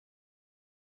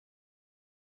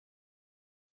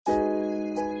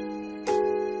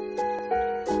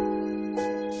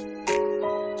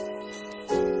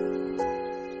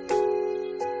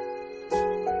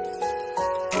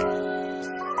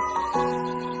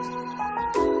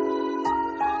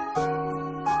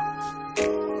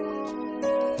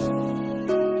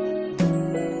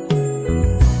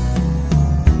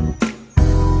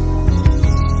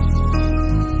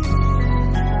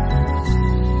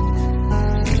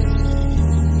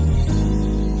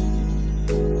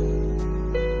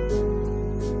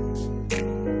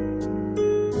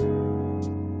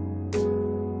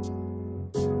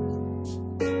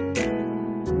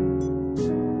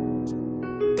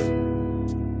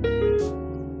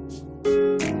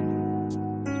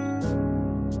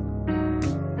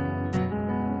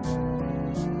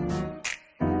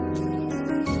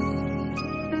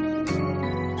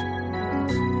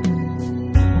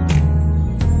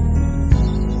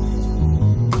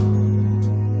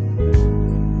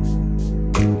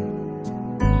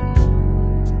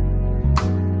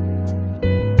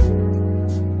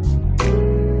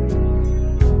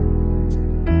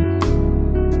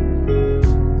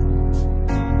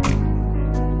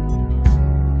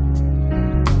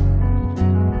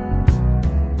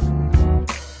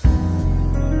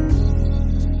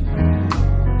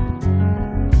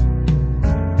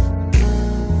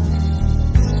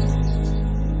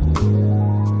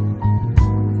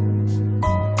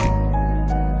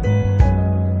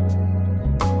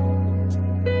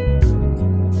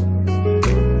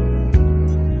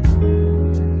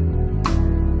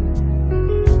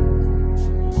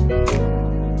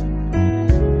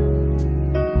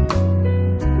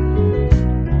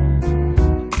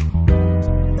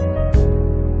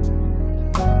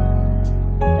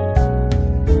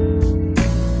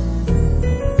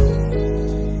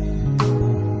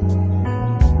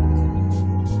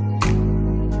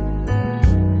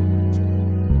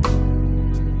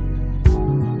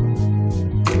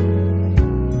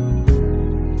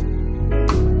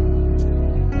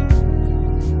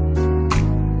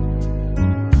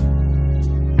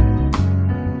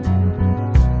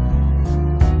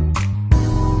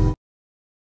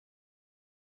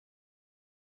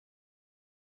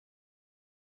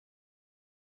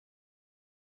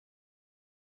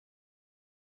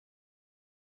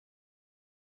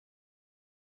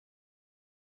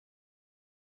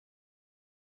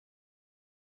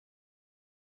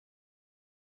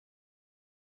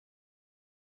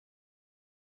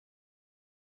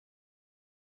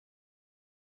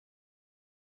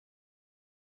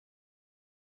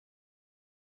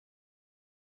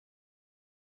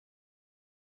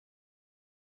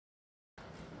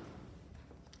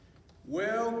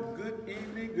Well, good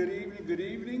evening, good evening, good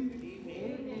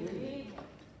evening.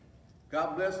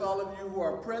 God bless all of you who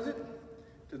are present.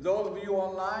 To those of you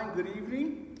online, good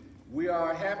evening. We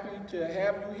are happy to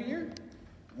have you here.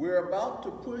 We're about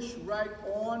to push right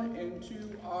on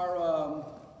into our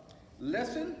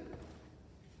lesson.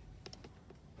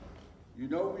 You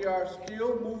know, we are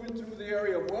still moving through the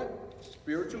area of what?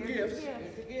 Spiritual gifts.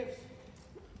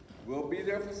 We'll be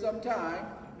there for some time.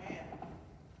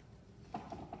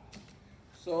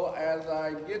 So as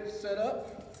I get set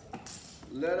up,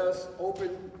 let us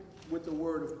open with a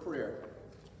word of prayer.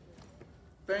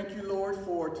 Thank you, Lord,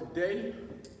 for today,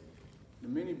 the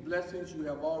many blessings you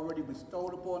have already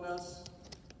bestowed upon us,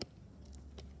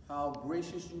 how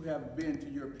gracious you have been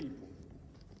to your people.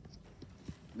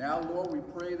 Now, Lord, we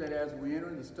pray that as we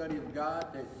enter the study of God,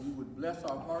 that you would bless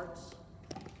our hearts,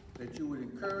 that you would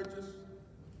encourage us,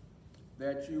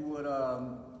 that you would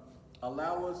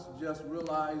allow us to just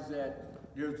realize that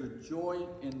there's a joy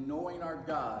in knowing our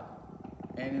God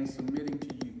and in submitting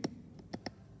to you.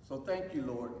 So thank you,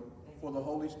 Lord, for the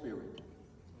Holy Spirit.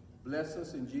 Bless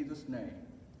us in Jesus' name.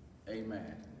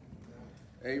 Amen.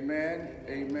 Amen,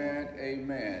 amen,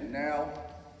 amen. Now,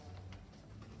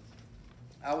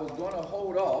 I was going to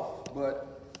hold off,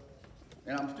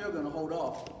 and I'm still going to hold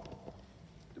off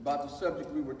about the subject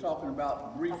we were talking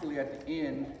about briefly at the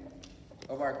end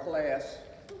of our class.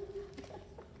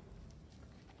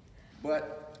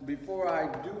 But before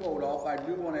I do hold off, I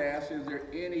do want to ask, is there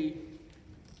any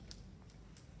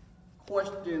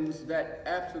questions that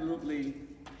absolutely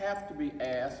have to be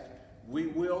asked? We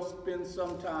will spend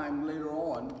some time later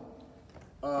on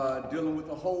dealing with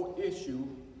the whole issue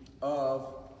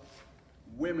of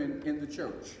women in the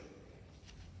church.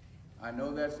 I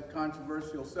know that's a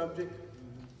controversial subject.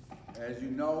 As you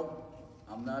know,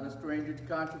 I'm not a stranger to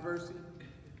controversy.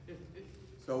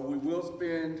 So we will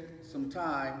spend some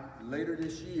time later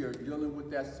this year dealing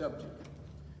with that subject.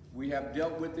 We have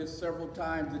dealt with this several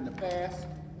times in the past,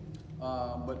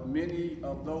 but many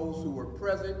of those who were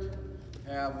present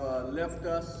have left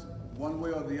us one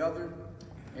way or the other.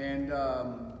 And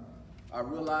I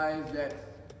realize that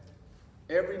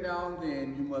every now and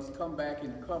then you must come back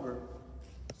and cover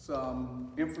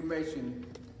some information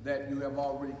that you have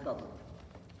already covered.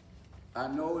 I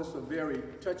know it's a very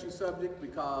touchy subject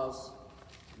because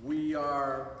we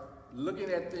are looking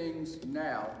at things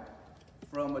now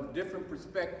from a different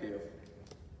perspective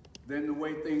than the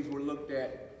way things were looked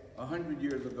at 100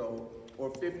 years ago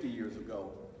or 50 years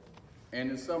ago, and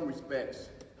in some respects,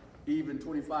 even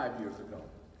 25 years ago.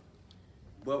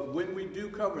 But when we do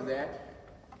cover that,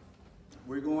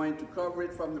 we're going to cover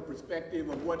it from the perspective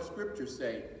of what scriptures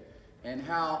say and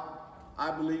how I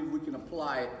believe we can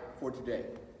apply it for today.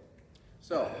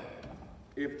 So,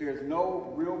 if there's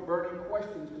no real burning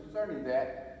questions concerning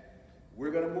that,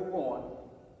 we're going to move on.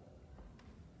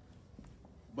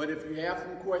 But if you have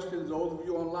some questions, those of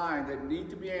you online that need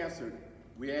to be answered,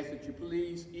 we ask that you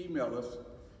please email us,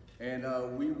 and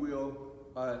we will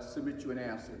submit you an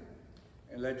answer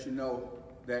and let you know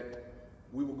that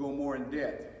we will go more in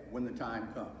depth when the time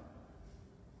comes.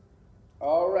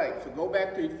 All right, so go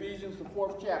back to Ephesians, the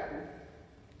 4th chapter.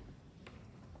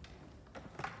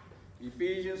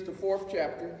 Ephesians, the 4th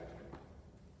chapter,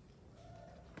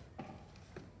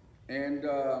 and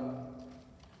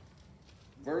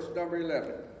verse number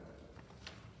 11.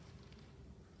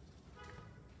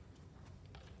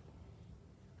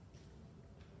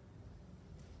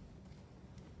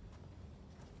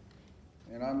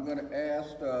 And I'm going to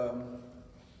ask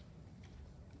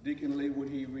Deacon Lee, would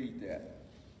he read that?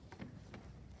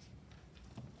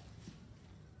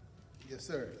 Yes,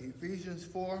 sir. Ephesians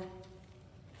 4.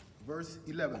 Verse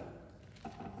 11.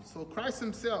 So Christ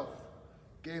himself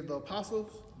gave the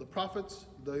apostles, the prophets,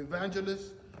 the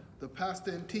evangelists, the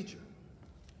pastor and teacher.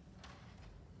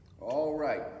 All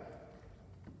right.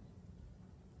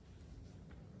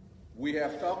 We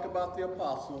have talked about the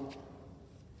apostle.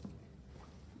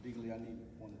 Legally, I need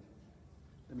one.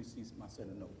 Let me see my set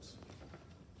of notes.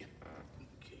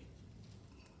 Okay.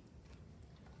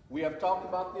 We have talked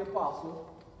about the apostle.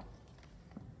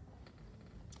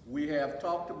 We have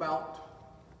talked about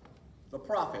the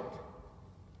prophet,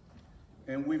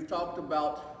 and we've talked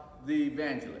about the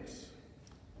evangelist.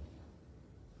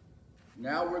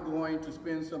 Now we're going to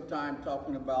spend some time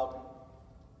talking about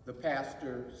the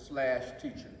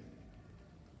pastor/teacher.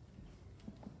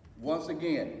 Once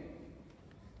again,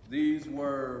 these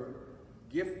were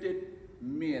gifted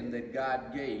men that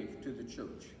God gave to the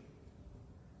church.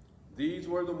 These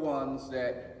were the ones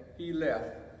that he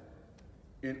left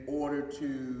in order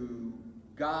to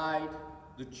guide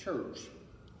the church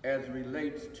as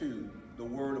relates to the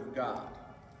Word of God.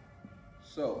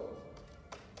 So,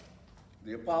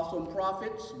 The apostles and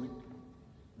prophets,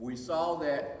 we saw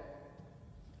that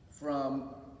from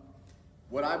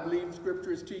what I believe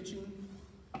Scripture is teaching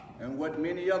and what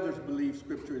many others believe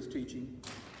Scripture is teaching,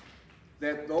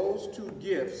 that those two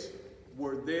gifts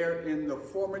were there in the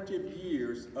formative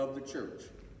years of the church.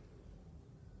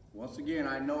 Once again,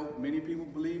 I know many people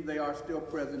believe they are still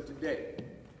present today.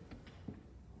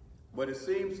 But it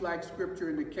seems like Scripture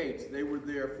indicates they were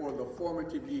there for the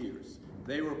formative years.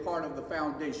 They were part of the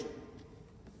foundation.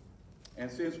 And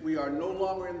since we are no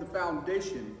longer in the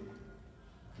foundation,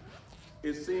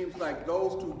 it seems like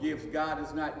those two gifts God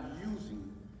is not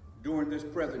using during this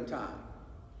present time.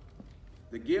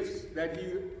 The gifts that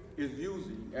he is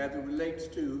using as it relates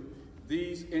to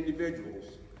these individuals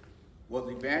was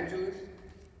evangelist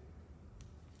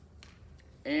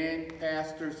and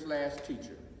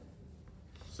pastor/teacher.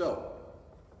 So,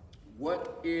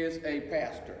 what is a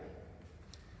pastor?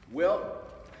 Well,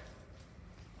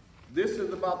 this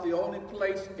is about the only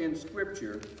place in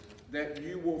Scripture that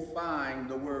you will find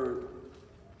the word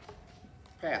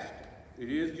pastor. It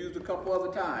is used a couple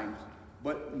other times,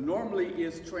 but normally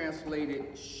it's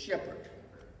translated shepherd.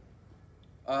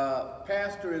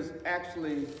 Pastor is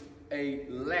actually a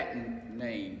Latin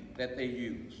name that they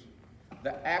use.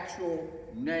 The actual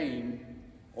name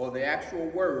or the actual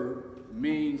word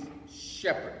means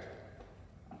shepherd.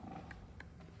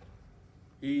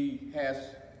 He has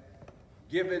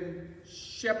given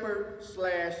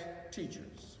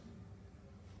shepherd/teachers,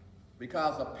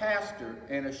 because a pastor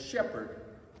and a shepherd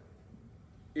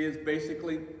is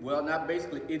basically, well, not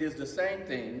basically, it is the same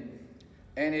thing,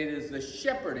 and it is the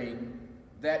shepherding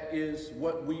that is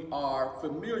what we are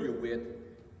familiar with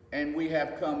and we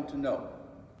have come to know.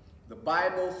 The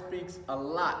Bible speaks a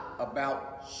lot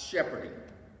about shepherding,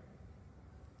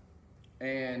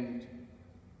 and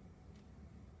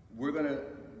we're going to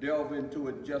delve into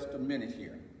it just a minute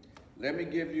here. Let me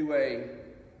give you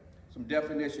some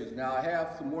definitions. Now, I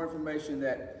have some more information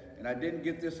and I didn't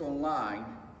get this online.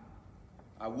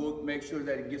 I will make sure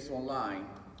that it gets online.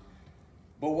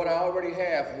 But what I already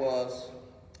have was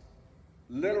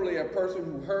literally a person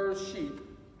who herds sheep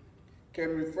can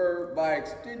refer by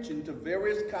extension to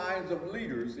various kinds of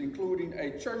leaders, including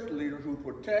a church leader who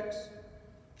protects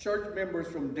church members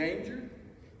from danger,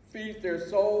 feeds their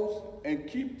souls, and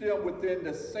keep them within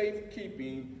the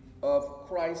safekeeping of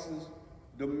Christ's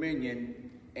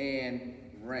dominion and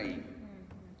reign.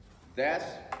 That's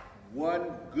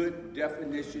one good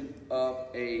definition of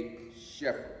a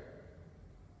shepherd.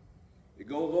 It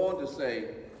goes on to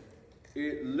say,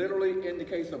 it literally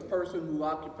indicates a person whose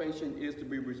occupation is to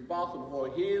be responsible for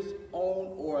his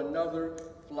own or another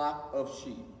flock of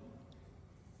sheep.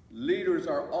 Leaders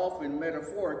are often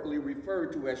metaphorically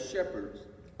referred to as shepherds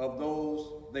of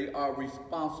those they are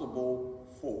responsible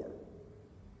for.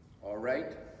 All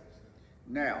right?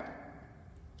 Now,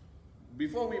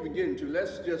 before we even get into it,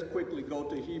 let's just quickly go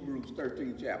to Hebrews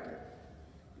 13th chapter,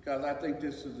 because I think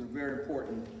this is very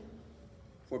important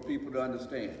for people to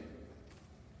understand.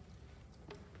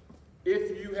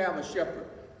 If you have a shepherd,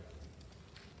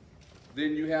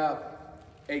 then you have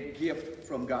a gift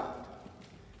from God.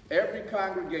 Every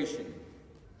congregation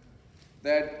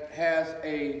that has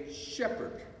a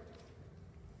shepherd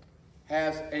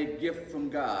has a gift from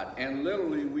God, and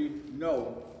literally we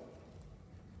know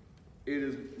it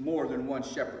is more than one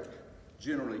shepherd,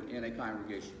 generally in a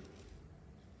congregation.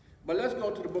 But let's go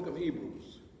to the book of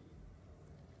Hebrews,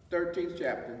 13th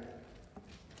chapter.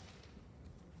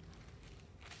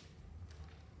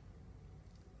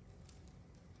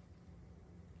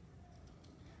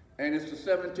 And it's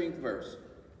the 17th verse.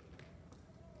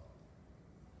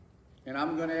 And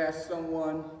I'm going to ask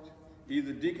someone,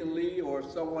 either Deacon Lee or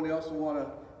someone else want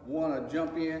to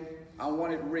jump in. I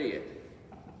want it read.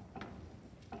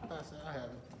 Pastor, I have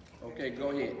it. Okay, go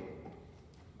ahead.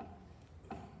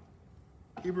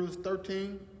 Hebrews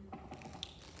 13,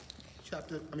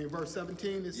 verse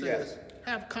 17, it says, Yes.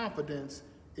 Have confidence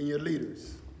in your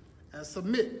leaders and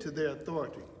submit to their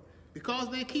authority, because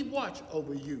they keep watch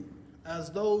over you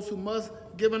as those who must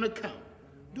give an account.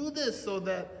 Do this so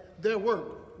that their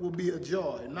work will be a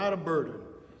joy, not a burden,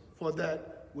 for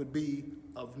that would be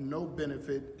of no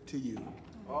benefit to you.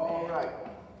 All right.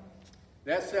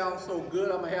 That sounds so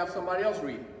good, I'm going to have somebody else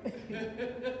read it. I read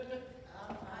it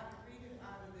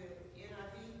out of the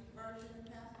NIV version,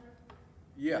 Pastor.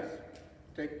 Yes.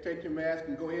 Take your mask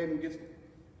and go ahead and get...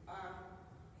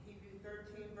 Hebrews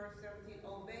 13, verse 17.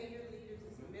 Obey your leaders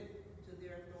and submit to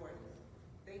their authorities.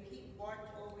 They keep watch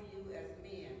over you as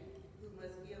men who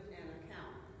must give an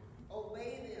account.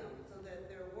 Obey them so that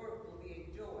their work will be a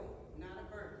joy, not a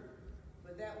burden,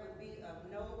 but that would be of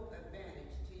no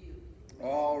advantage to you.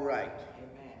 All right.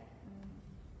 Amen.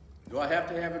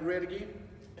 to have it read again?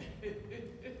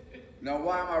 Now,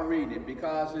 why am I reading it?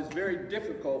 Because it's very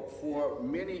difficult for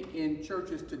many in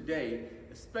churches today,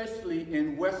 especially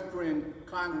in Western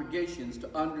congregations,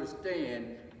 to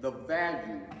understand the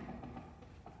value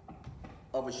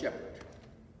of a shepherd.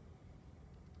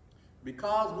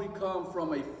 Because we come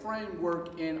from a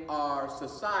framework in our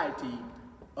society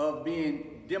of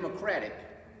being democratic,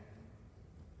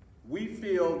 we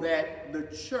feel that the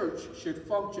church should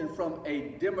function from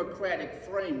a democratic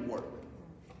framework.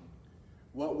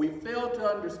 What we fail to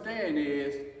understand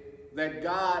is that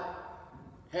God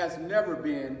has never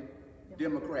been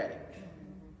democratic.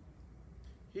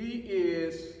 He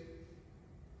is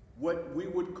what we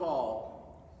would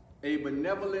call a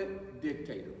benevolent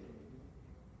dictator.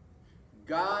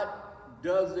 God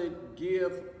doesn't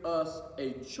give us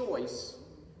a choice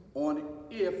on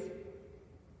if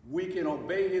we can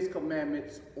obey his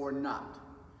commandments or not.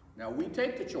 Now, we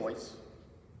take the choice,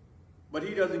 but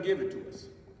he doesn't give it to us.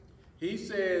 He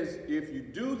says, if you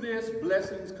do this,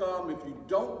 blessings come. If you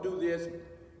don't do this,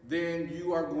 then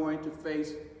you are going to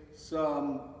face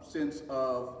some sense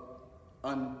of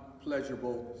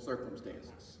unpleasurable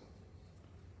circumstances.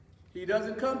 He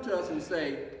doesn't come to us and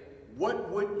say, what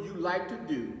would you like to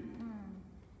do?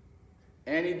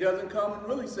 And he doesn't come and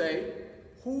really say,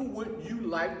 who would you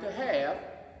like to have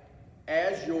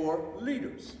as your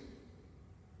leaders?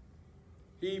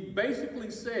 He basically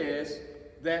says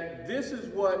that this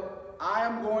is what I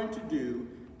am going to do,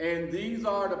 and these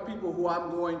are the people who I'm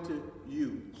going to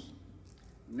use.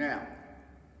 Now,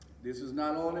 this is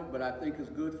not on it, but I think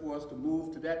it's good for us to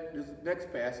move to this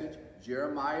next passage,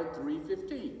 Jeremiah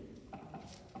 3:15.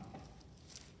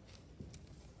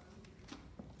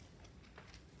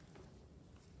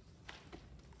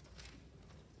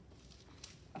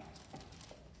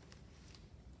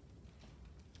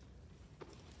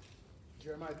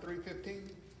 Jeremiah 3:15.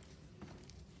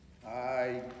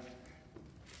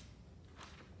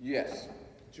 Yes.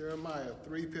 Jeremiah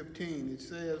 3:15, it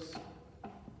says,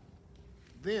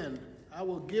 then I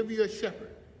will give you a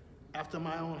shepherd after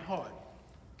my own heart,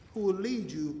 who will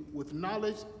lead you with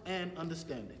knowledge and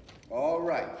understanding. All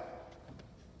right.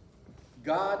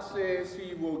 God says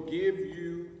he will give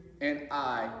you and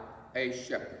I a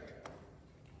shepherd.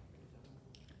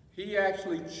 He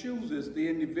actually chooses the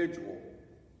individual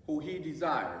who he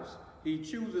desires. He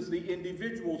chooses the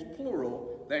individuals,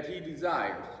 plural, that he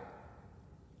desires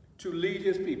to lead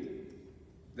his people.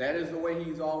 That is the way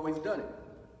he's always done it.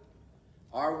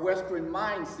 Our Western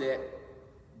mindset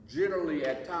generally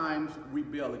at times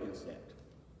rebel against that.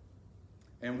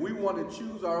 And we want to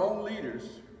choose our own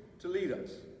leaders to lead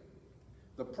us.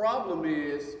 The problem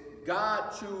is God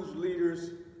chooses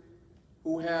leaders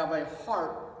who have a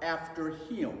heart after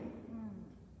him.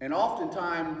 And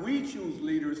oftentimes we choose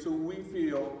leaders who we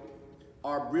feel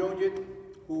are brilliant,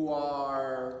 who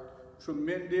are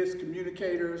tremendous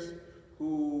communicators,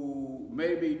 who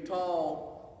may be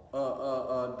tall,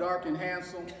 dark and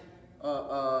handsome,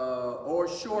 or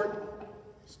short,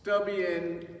 stubby,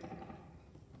 and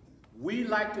we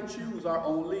like to choose our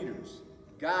own leaders.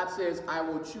 God says, I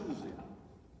will choose them.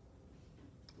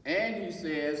 And he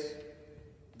says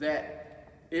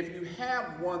that if you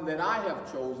have one that I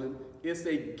have chosen, it's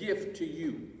a gift to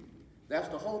you. That's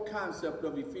the whole concept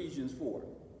of Ephesians 4.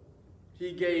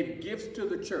 He gave gifts to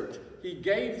the church. He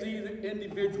gave these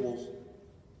individuals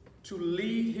to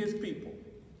lead his people.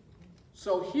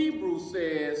 So Hebrews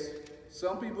says,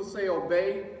 some people say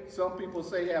obey, some people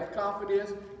say have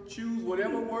confidence. Choose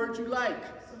whatever word you like.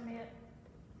 Submit.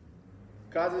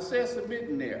 Because it says submit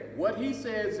in there. What he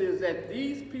says is that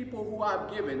these people who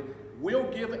I've given will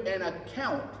give an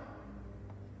account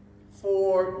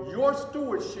for your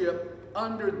stewardship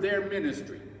under their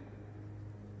ministry.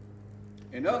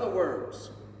 In other words,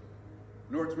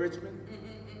 North Richmond,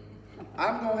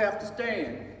 I'm going to have to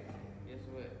stand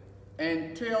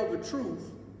and tell the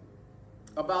truth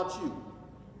about you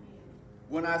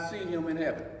when I see him in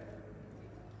heaven.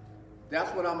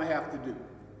 That's what I'm going to have to do.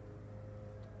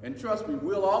 And trust me,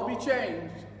 we'll all be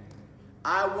changed.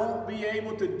 I won't be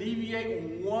able to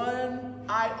deviate one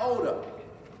iota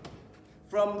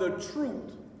from the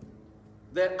truth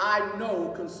that I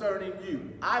know concerning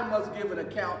you. I must give an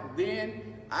account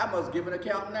then, I must give an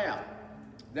account now.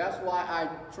 That's why I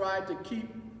try to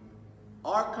keep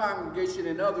our congregation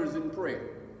and others in prayer.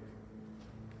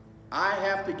 I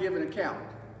have to give an account.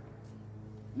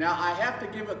 Now, I have to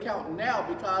give account now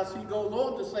because he goes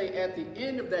on to say at the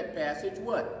end of that passage,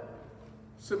 what?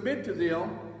 Submit to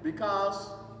them, because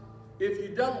if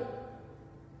you don't,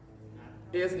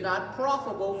 it's not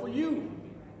profitable for you.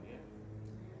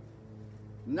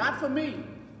 Not for me.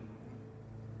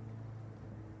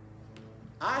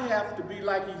 I have to be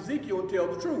like Ezekiel and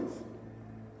tell the truth.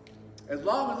 As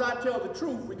long as I tell the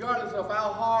truth, regardless of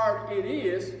how hard it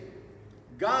is,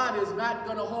 God is not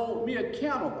going to hold me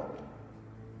accountable.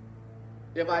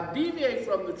 If I deviate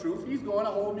from the truth, he's going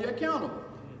to hold me accountable.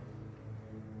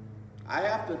 I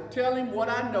have to tell him what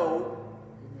I know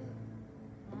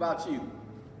about you.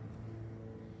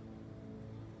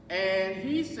 And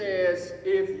he says,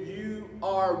 if you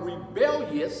are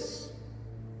rebellious,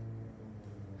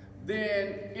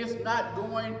 then it's not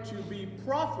going to be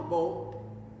profitable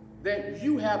that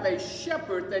you have a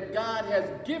shepherd that God has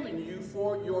given you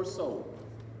for your soul,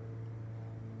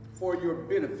 for your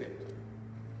benefit,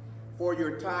 for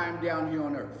your time down here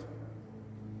on earth.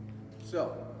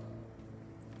 So,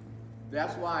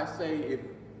 that's why I say if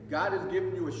God has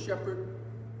given you a shepherd,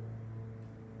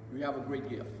 you have a great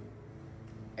gift.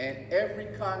 And every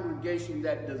congregation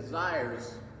that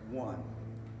desires one,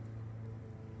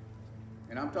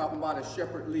 and I'm talking about a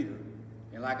shepherd leader.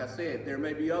 And like I said, there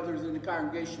may be others in the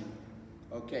congregation,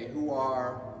 okay, who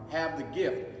have the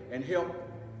gift and help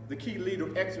the key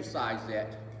leader exercise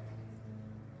that.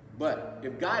 But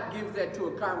if God gives that to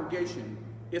a congregation,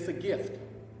 it's a gift.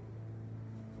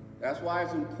 That's why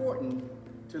it's important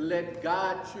to let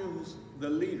God choose the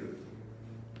leader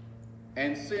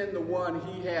and send the one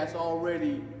he has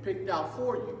already picked out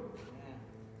for you.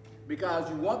 Because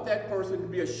you want that person to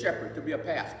be a shepherd, to be a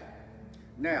pastor.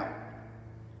 Now,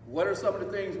 what are some of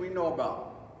the things we know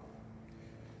about?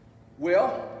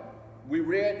 Well, we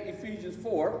read Ephesians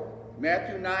 4,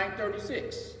 Matthew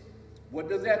 9:36. What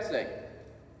does that say?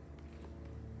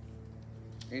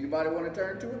 Anybody want to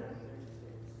turn to it?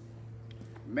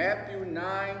 Matthew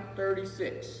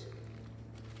 9:36.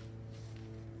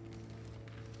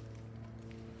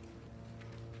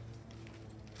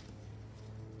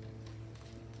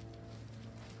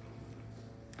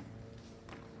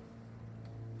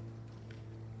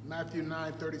 Matthew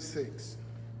 9:36.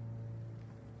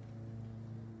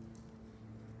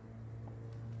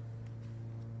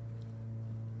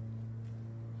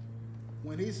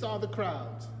 When he saw the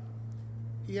crowds,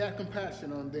 he had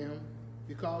compassion on them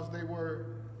because they were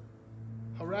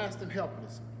harassed and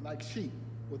helpless, like sheep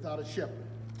without a shepherd.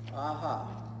 Aha.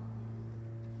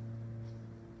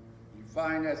 You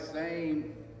find that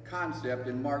same concept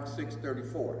in Mark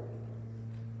 6:34.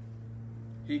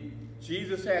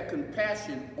 Jesus had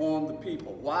compassion on the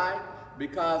people. Why?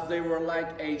 Because they were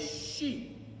like a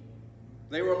sheep.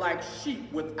 They were like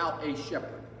sheep without a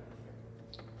shepherd.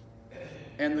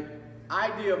 And the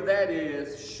idea of that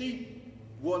is sheep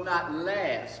will not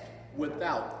last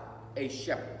without a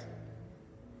shepherd.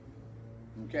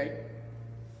 Okay?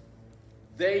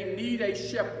 They need a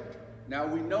shepherd. Now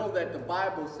we know that the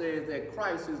Bible says that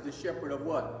Christ is the shepherd of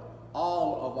what?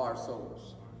 All of our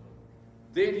souls.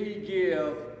 Then he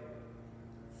give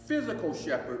physical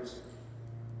shepherds,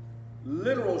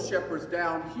 literal shepherds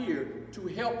down here to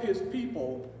help his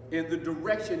people in the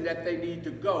direction that they need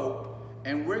to go.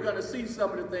 And we're going to see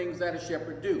some of the things that a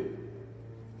shepherd do.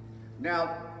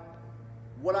 Now,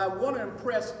 what I want to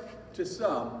impress to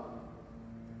some,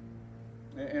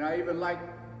 and I even like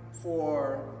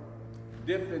for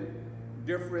different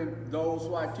those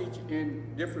who I teach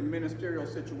in different ministerial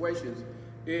situations,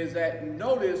 is that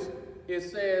notice it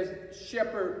says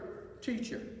shepherd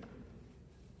teacher.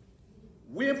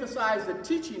 We emphasize the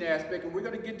teaching aspect, and we're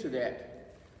going to get to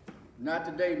that. Not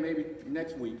today, maybe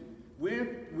next week. We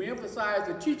emphasize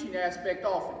the teaching aspect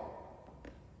often.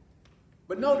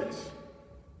 But notice,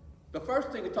 the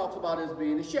first thing it talks about is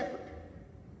being a shepherd.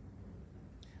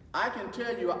 I can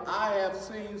tell you, I have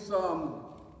seen some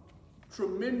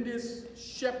tremendous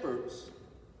shepherds.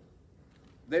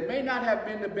 They may not have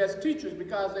been the best teachers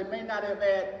because they may not have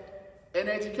had an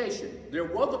education. There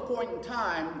was a point in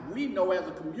time, we know as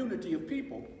a community of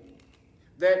people,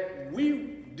 that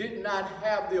we did not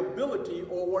have the ability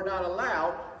or were not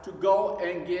allowed to go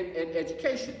and get an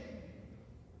education.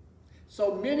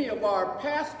 So many of our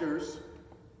pastors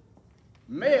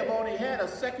may have only had a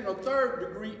second or third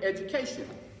degree education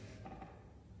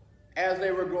as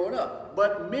they were growing up.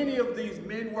 But many of these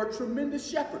men were tremendous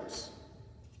shepherds.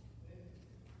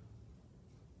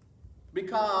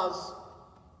 Because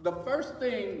the first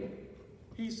thing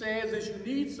he says is you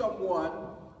need someone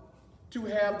to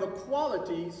have the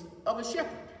qualities of a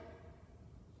shepherd.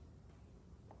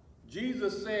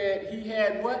 Jesus said he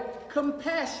had what?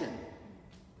 Compassion.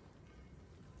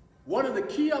 One of the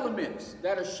key elements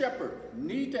that a shepherd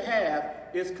need to have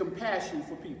is compassion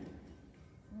for people.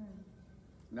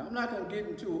 Now, I'm not going to get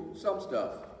into some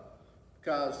stuff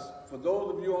because for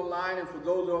those of you online and for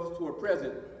those of us who are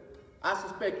present, I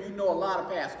suspect you know a lot of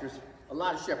pastors, a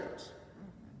lot of shepherds.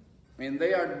 And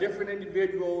they are different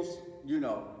individuals you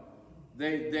know,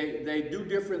 they do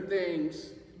different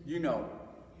things, you know.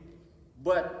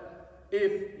 But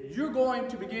if you're going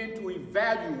to begin to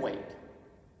evaluate,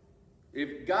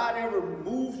 if God ever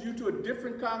moves you to a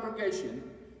different congregation,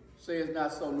 say it's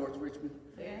not so, North Richmond.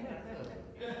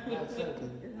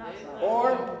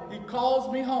 Or he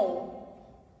calls me home.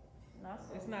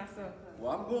 It's not so.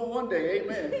 Well, I'm going one day,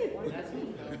 amen.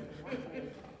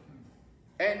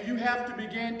 And you have to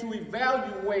begin to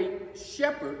evaluate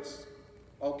shepherds,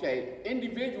 okay,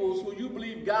 individuals who you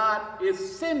believe God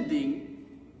is sending.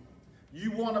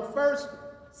 You want to first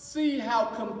see how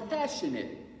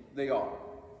compassionate they are.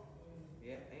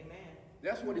 Yeah, amen.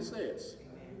 That's what it says.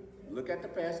 Amen. Look at the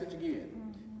passage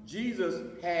again. Jesus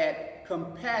had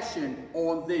compassion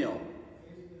on them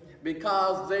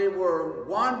because they were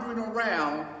wandering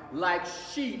around like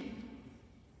sheep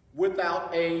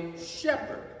without a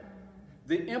shepherd.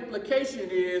 The implication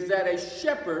is that a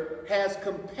shepherd has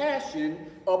compassion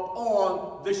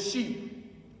upon the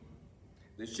sheep.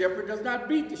 The shepherd does not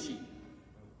beat the sheep.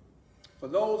 For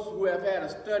those who have had a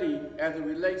study as it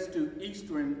relates to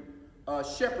Eastern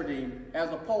shepherding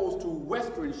as opposed to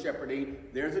Western shepherding,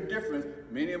 there's a difference.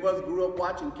 Many of us grew up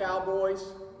watching cowboys,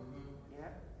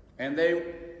 and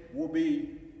they will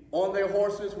be on their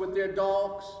horses with their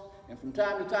dogs, and from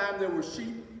time to time there were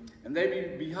sheep, and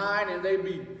they'd be behind and they'd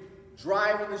be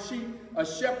driving the sheep. A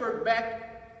shepherd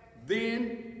back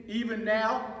then, even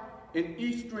now, in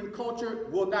Eastern culture,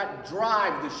 will not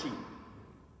drive the sheep.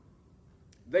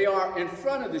 They are in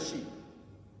front of the sheep.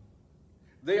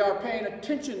 They are paying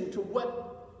attention to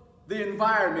what the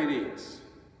environment is.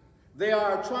 They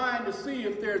are trying to see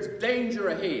if there's danger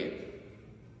ahead.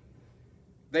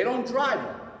 They don't drive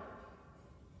them.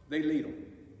 They lead them.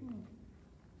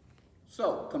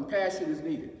 So, compassion is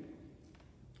needed.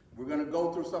 We're going to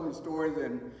go through some of the stories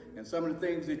and some of the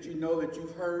things that you know that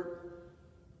you've heard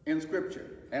in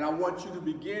Scripture. And I want you to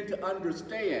begin to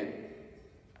understand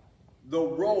the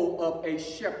role of a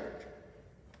shepherd.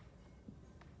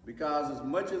 Because as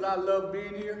much as I love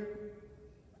being here,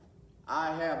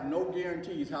 I have no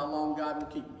guarantees how long God will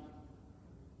keep me.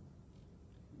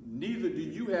 Neither do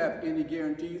you have any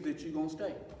guarantees that you're going to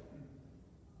stay.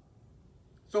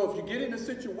 So if you get in a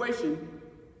situation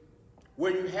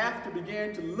where you have to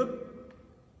begin to look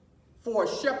for a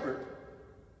shepherd,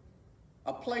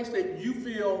 a place that you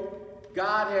feel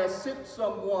God has sent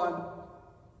someone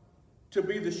to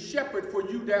be the shepherd for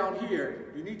you down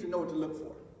here, you need to know what to look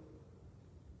for.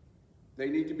 They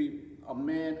need to be a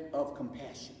man of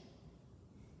compassion.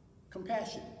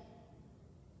 Compassion.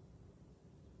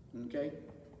 Okay?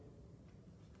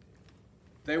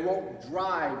 They won't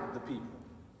drive the people.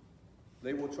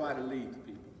 They will try to lead the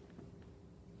people.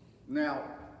 Now,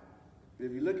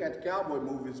 if you look at the cowboy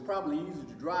movie, it's probably easier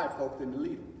to drive folk than to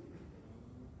lead them.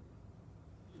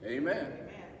 Amen.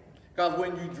 Because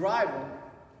when you drive them,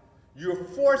 you're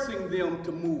forcing them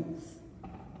to move.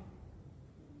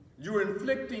 You're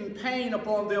inflicting pain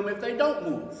upon them if they don't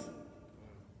move.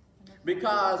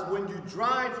 Because when you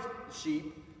drive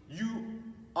sheep, you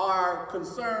are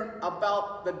concerned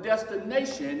about the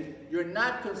destination. You're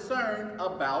not concerned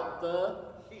about the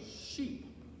sheep.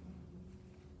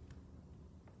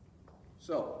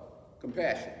 So,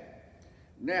 compassion.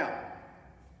 Now,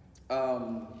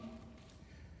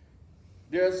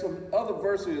 there's some other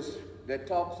verses that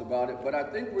talks about it, but I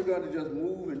think we're going to just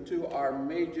move into our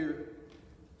major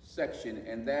section,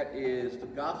 and that is the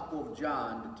Gospel of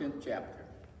John, the 10th chapter.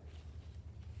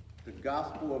 The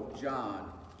Gospel of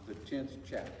John, the 10th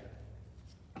chapter.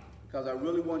 Because I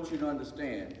really want you to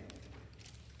understand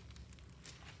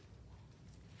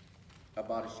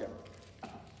about a shepherd.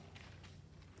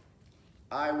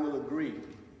 I will agree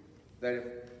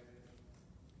that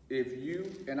if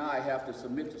you and I have to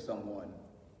submit to someone,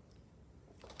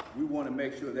 we want to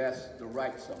make sure that's the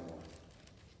right someone.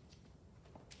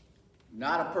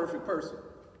 Not a perfect person,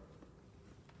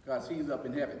 because he's up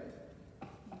in heaven.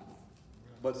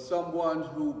 But someone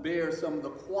who bears some of the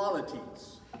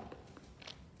qualities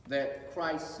that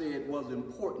Christ said was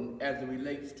important as it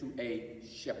relates to a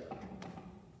shepherd.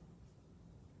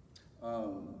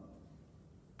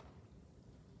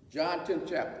 John 10th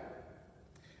chapter.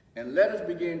 And let us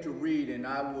begin to read, and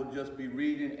I will just be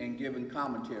reading and giving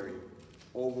commentary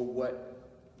over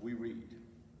what we read.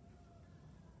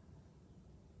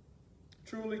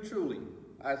 Truly, truly,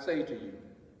 I say to you,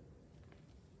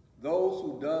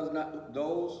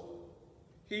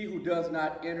 he who does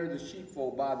not enter the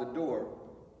sheepfold by the door,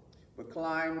 but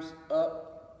climbs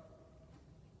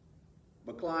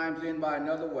in by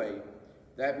another way,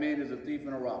 that man is a thief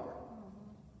and a robber.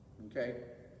 Okay?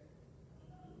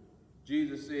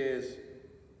 Jesus says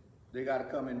they got to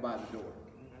come in by the door.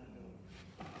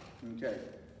 Okay.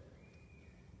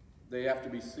 They have to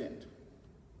be sent.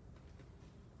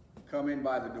 Come in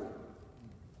by the door.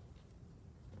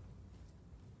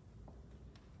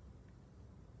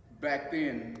 Back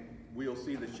then, we'll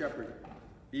see the shepherd,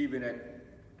 even at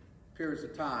periods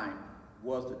of time,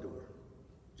 was the door.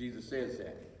 Jesus says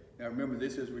that. Now remember,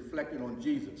 this is reflecting on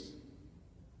Jesus.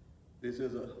 This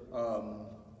is a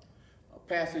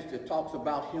passage that talks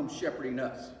about him shepherding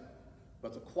us.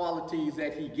 But the qualities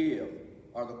that he gives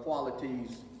are the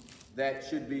qualities that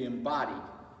should be embodied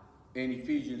in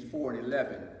Ephesians 4 and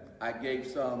 11. I gave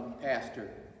some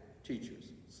pastor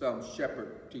teachers, some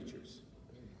shepherd teachers.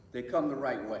 They come the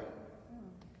right way.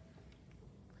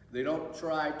 They don't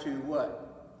try to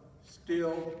what?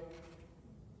 Steal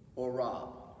or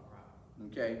rob.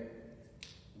 Okay?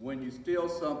 When you steal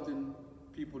something,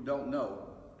 people don't know.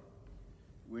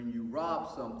 When you rob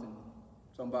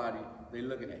somebody, they're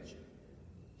looking at you.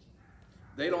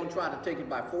 They don't try to take it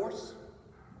by force.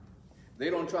 They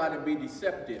don't try to be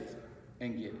deceptive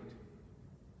and get it.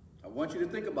 I want you to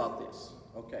think about this.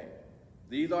 Okay.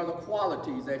 These are the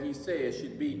qualities that he says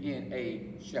should be in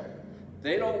a shepherd.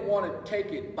 They don't want to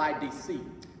take it by deceit.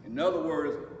 In other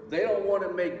words, they don't want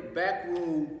to make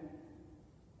backroom,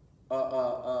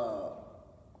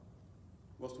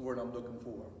 what's the word I'm looking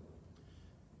for?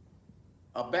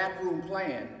 A backroom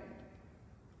plan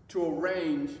to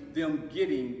arrange them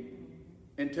getting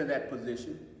into that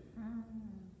position.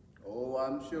 Oh,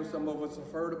 I'm sure some of us have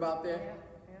heard about that.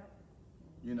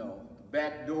 You know,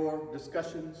 backdoor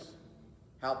discussions,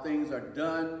 how things are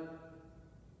done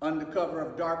under cover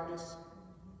of darkness.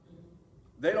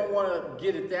 They don't want to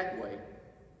get it that way.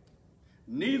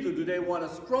 Neither do they want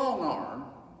to strong arm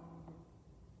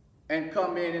and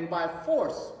come in and by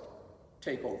force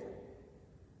take over.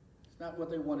 It's not what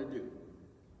they want to do.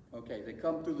 Okay, they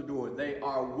come through the door. They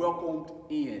are welcomed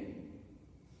in.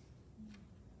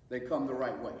 They come the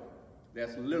right way.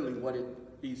 That's literally what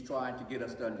he's trying to get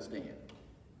us to understand.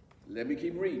 Let me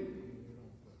keep reading.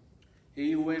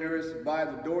 He who enters by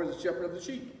the door is the shepherd of the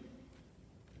sheep.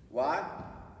 Why?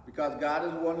 Because God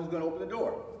is the one who's going to open the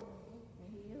door.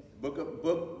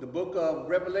 The book of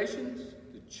Revelations,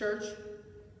 the church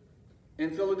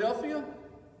in Philadelphia,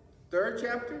 3rd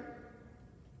chapter.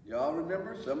 Y'all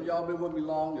remember? Some of y'all been with me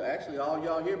long. Actually, all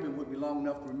y'all here been with me long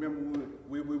enough to remember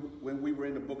when we were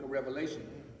in the book of Revelation.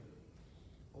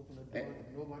 Open the door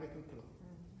that nobody can close.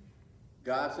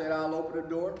 God said, I'll open the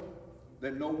door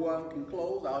that no one can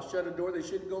close. I'll shut a door they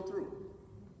shouldn't go through.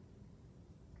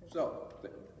 So,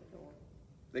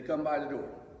 they come by the door.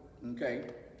 Okay?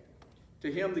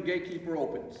 To him the gatekeeper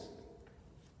opens.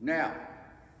 Now,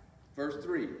 verse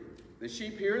 3. The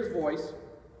sheep hear his voice.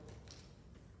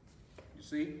 You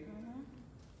see?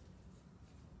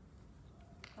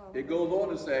 It goes on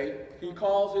to say, he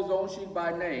calls his own sheep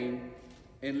by name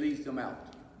and leads them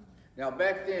out. Now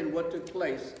back then, what took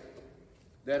place,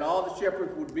 that all the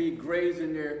shepherds would be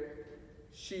grazing their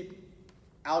sheep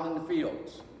out in the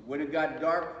fields. When it got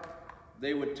dark,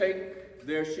 they would take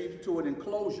their sheep to an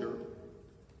enclosure.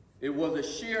 It was a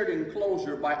shared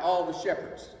enclosure by all the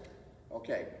shepherds.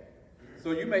 Okay.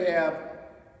 So you may have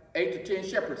 8 to 10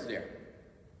 shepherds there.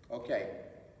 Okay.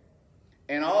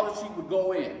 And all the sheep would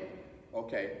go in.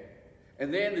 Okay.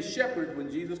 And then the shepherds,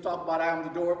 when Jesus talked about I am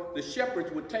the door, the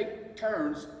shepherds would take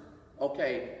turns,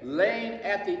 okay, laying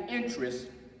at the entrance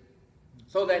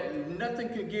so that nothing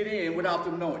could get in without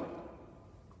them knowing it.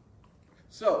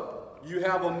 So you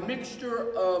have a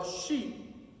mixture of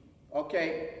sheep,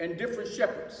 okay, and different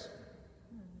shepherds.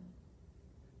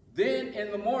 Then in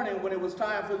the morning, when it was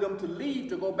time for them to leave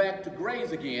to go back to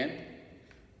graze again,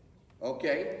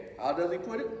 okay, how does he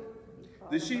put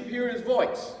it? The sheep hear his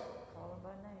voice.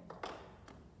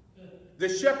 The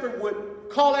shepherd would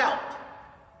call out,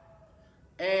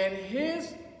 and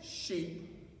his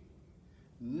sheep,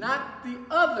 not the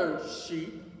other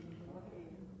sheep,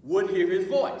 would hear his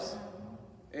voice.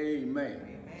 Amen.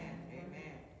 Amen.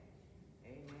 Amen.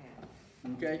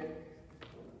 Amen. Okay?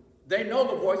 They know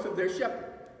the voice of their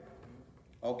shepherd.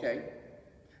 Okay?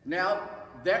 Now,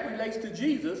 that relates to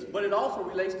Jesus, but it also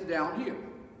relates to down here.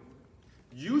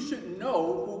 You should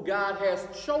know who God has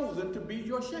chosen to be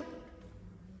your shepherd.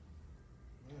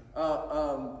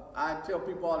 I tell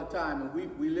people all the time, and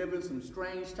we live in some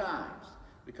strange times,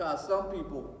 because some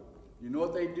people, you know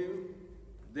what they do?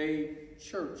 They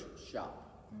church shop.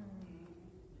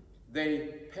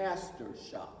 They pastor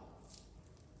shop.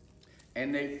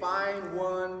 And they find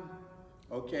one,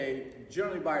 okay,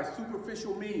 generally by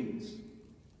superficial means.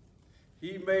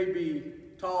 He may be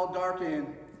tall, dark, and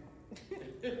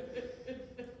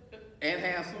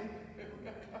handsome.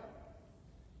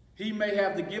 He may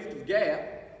have the gift of gab.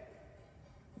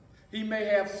 He may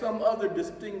have some other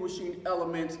distinguishing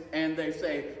elements, and they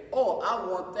say, oh, I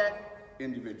want that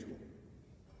individual.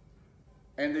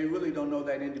 And they really don't know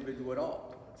that individual at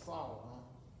all. Saul,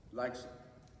 Like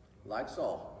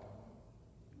Saul.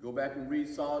 Go back and read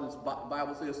Saul. The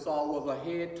Bible says Saul was a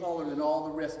head taller than all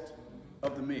the rest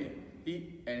of the men.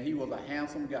 He was a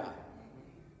handsome guy.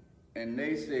 And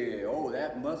they said, oh,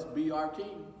 that must be our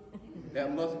king.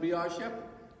 That must be our shepherd.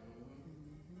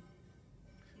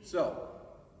 So,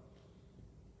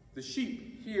 the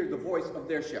sheep hear the voice of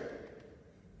their shepherd.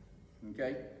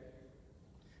 Okay?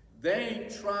 They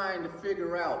ain't trying to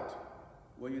figure out,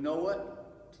 well, you know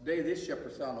what? Today this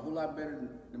shepherd sounds a whole lot better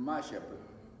than my shepherd.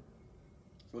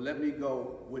 So let me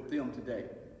go with them today.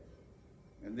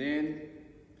 And then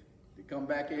they come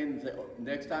back in and say, oh,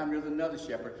 next time there's another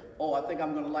shepherd. Oh, I think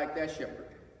I'm going to like that shepherd.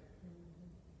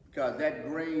 Because that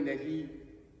grain that he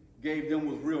gave them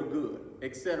was real good,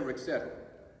 etc., etc.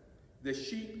 The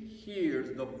sheep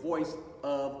hears the voice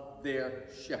of their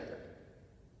shepherd.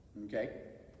 Okay?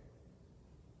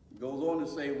 It goes on to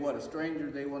say, what? A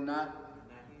stranger they will not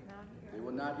hear. They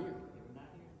will not hear.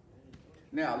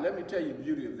 Now, let me tell you the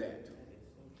beauty of that.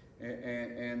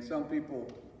 And some people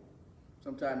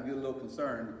sometimes get a little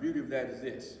concerned. The beauty of that is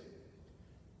this.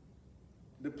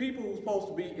 The people who are supposed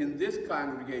to be in this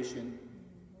congregation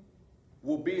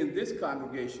will be in this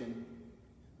congregation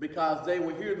because they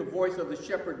will hear the voice of the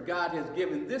shepherd God has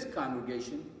given this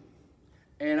congregation.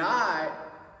 And I,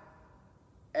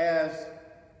 as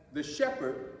the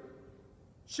shepherd,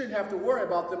 shouldn't have to worry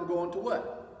about them going to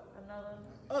what?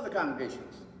 Other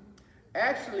congregations.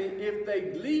 Actually, if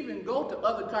they leave and go to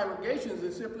other congregations,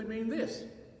 it simply means this.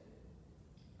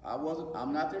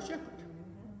 I'm not their shepherd.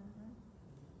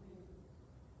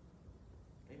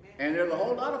 Amen. And there's a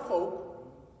whole lot of folk,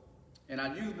 and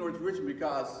I use North Richmond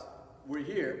because we're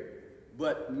here,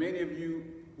 but many of you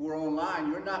who are online,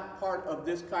 you're not part of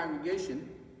this congregation.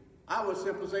 I would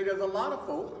simply say there's a lot of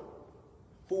folk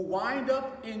who wind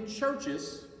up in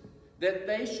churches that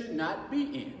they should not be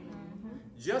in.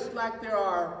 Just like there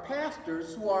are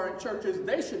pastors who are in churches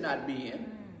they should not be in.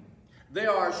 There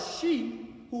are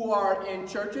sheep who are in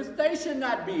churches they should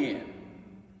not be in.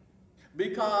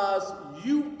 Because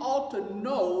you ought to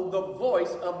know the voice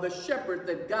of the shepherd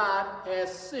that God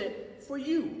has sent for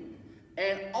you.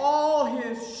 And all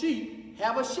his sheep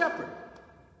have a shepherd.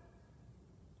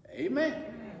 Amen.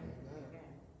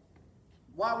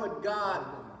 Why would God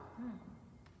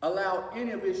allow any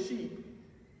of his sheep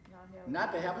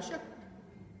not to have a shepherd?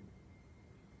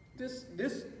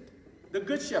 The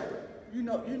good shepherd, you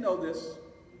know this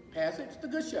passage, the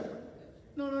good shepherd.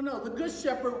 No. The good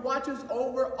shepherd watches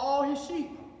over all his sheep.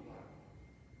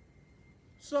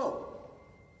 So,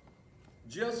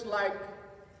 just like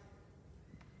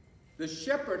the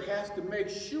shepherd has to make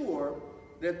sure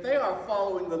that they are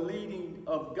following the leading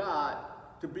of God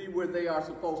to be where they are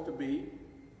supposed to be,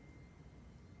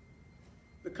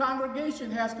 the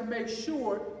congregation has to make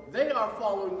sure they are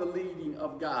following the leading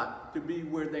of God to be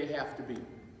where they have to be.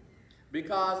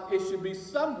 Because it should be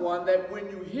someone that when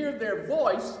you hear their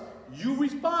voice, you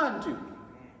respond to. Amen.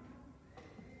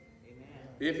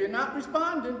 If you're not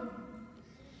responding,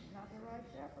 Not the right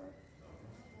shepherd.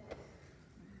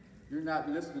 you're not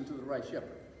listening to the right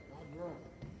shepherd.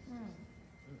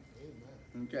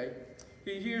 Okay?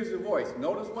 He hears the voice.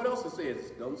 Notice what else it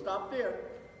says. Don't stop there.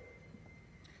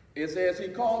 It says he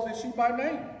calls his sheep by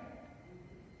name.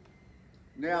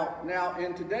 Now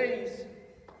in today's,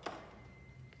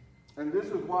 and this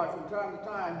is why from time to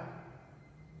time,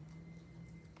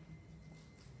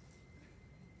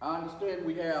 I understand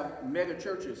we have mega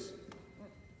churches,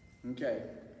 okay?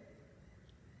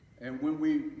 And when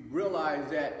we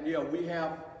realize that, yeah, we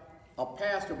have a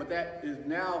pastor, but that is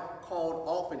now called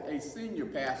often a senior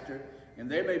pastor,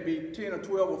 and there may be 10 or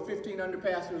 12 or 15 under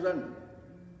pastors under,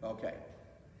 okay?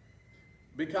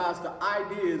 Because the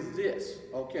idea is this,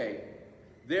 okay?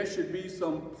 There should be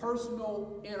some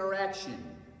personal interaction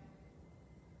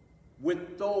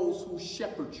with those who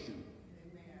shepherd you.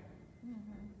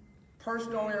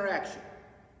 Personal interaction.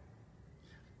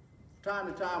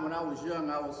 Time to time when I was young,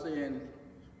 I was saying,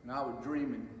 and I was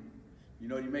dreaming, you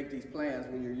know, you make these plans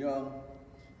when you're young,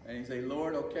 and you say,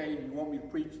 Lord, okay, you want me to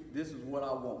preach? This is what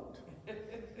I want.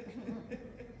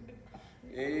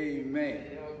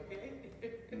 Amen.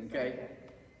 Okay.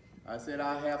 I said,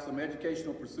 I have some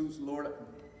educational pursuits, Lord.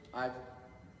 I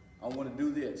want to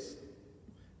do this.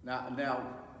 Now,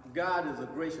 God is a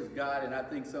gracious God, and I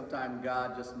think sometimes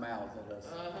God just smiles at us.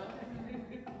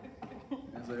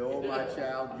 And say, oh, my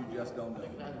child, you just don't know.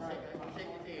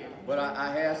 But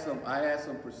I had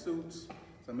some pursuits,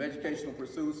 some educational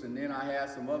pursuits, and then I had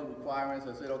some other requirements.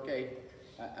 I said, okay,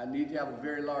 I need to have a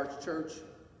very large church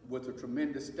with a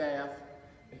tremendous staff,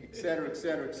 et cetera, et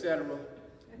cetera, et cetera,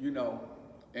 you know.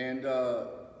 And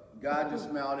God just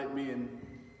smiled at me and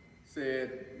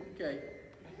said, okay.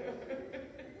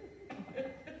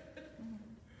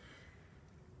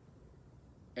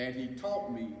 And he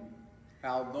taught me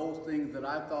how those things that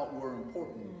I thought were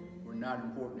important were not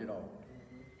important at all.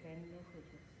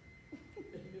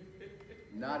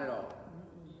 Not at all.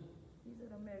 He's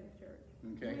in a mega church.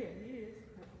 Okay? Yeah, he is.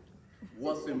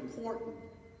 What's important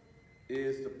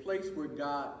is the place where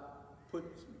God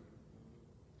puts me.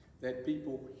 That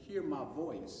people hear my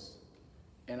voice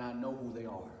and I know who they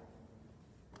are.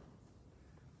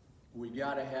 We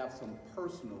got to have some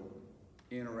personal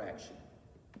interaction.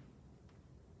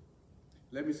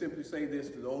 Let me simply say this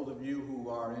to those of you who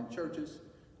are in churches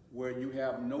where you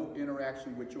have no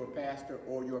interaction with your pastor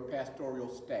or your pastoral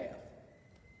staff.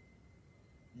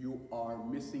 You are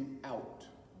missing out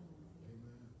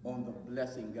on the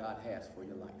blessing God has for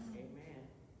your life. Amen.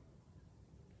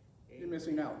 You're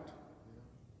missing out.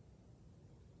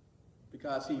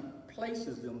 Because he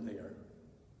places them there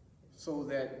so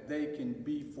that they can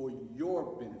be for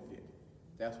your benefit.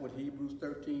 That's what Hebrews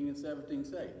 13 and 17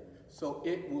 say. So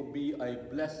it will be a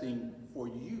blessing for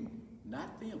you,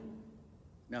 not them.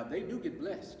 Now they do get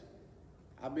blessed.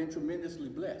 I've been tremendously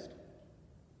blessed.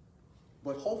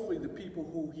 But hopefully the people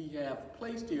who he have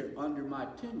placed here under my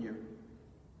tenure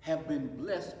have been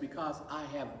blessed because I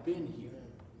have been here.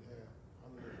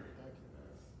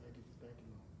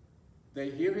 They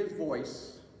hear his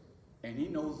voice and he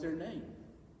knows their name.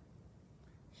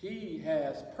 He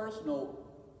has personal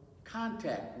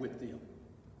contact with them.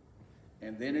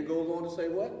 And then it goes on to say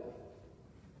what?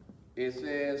 It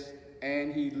says,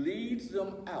 and he leads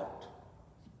them out.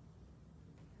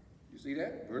 You see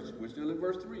that? We're still in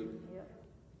verse 3. Yep.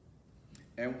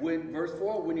 And when, verse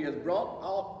 4, when he has brought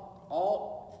out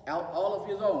all of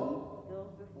his own, Goes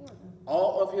before them.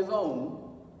 all of his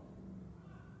own,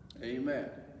 amen.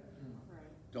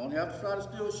 Don't have to try to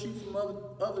steal sheep from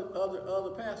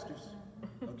other pastors.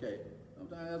 Okay.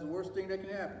 Sometimes that's the worst thing that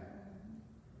can happen.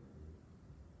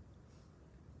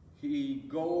 He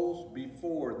goes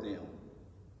before them.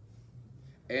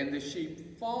 And the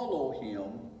sheep follow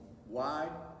him. Why?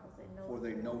 For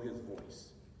they know his voice.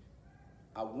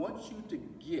 I want you to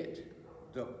get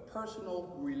the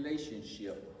personal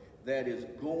relationship that is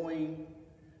going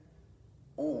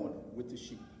on with the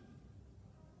sheep.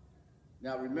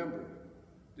 Now remember,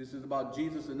 this is about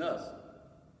Jesus and us,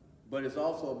 but it's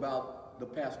also about the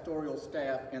pastoral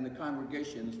staff and the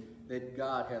congregations that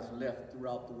God has left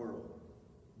throughout the world.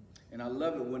 And I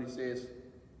love it when he says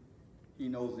he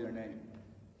knows their name.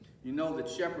 You know that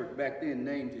shepherds back then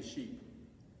named his sheep,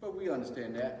 but we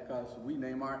understand that because we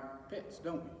name our pets,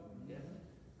 don't we? Yes.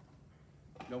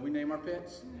 Don't we name our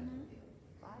pets?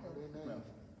 No.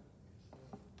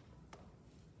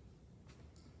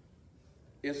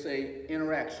 It's a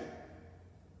interaction.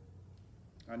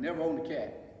 I never owned a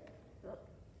cat.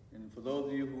 And for those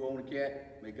of you who own a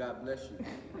cat, may God bless you.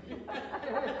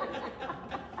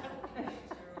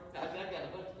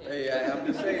 Hey, I'm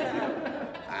just saying.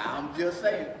 I'm just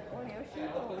saying. Oh, your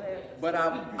sheep over there. But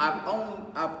I've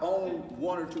owned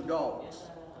one or two dogs.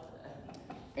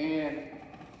 And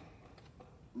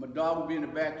my dog would be in the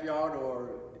backyard, or,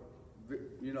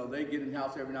 you know, they get in the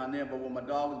house every now and then, but when my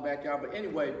dog was in the backyard, but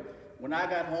anyway, when I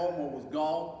got home or was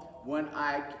gone,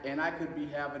 I could be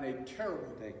having a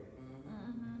terrible day.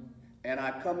 And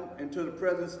I come into the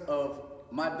presence of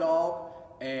my dog,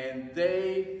 and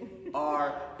they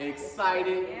are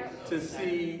excited to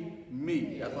see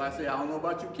me. That's why I say, I don't know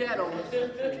about you cat owners.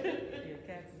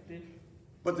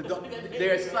 But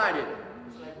they're excited.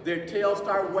 Their tails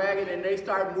start wagging and they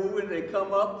start moving, they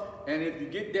come up, and if you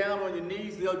get down on your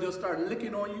knees, they'll just start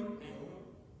licking on you.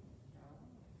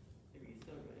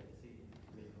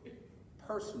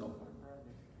 Personal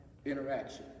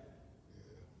interaction.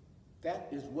 That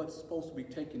is what's supposed to be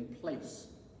taking place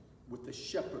with the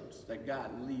shepherds that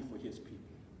God leaves for his people.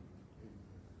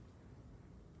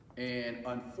 And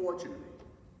unfortunately,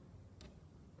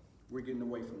 we're getting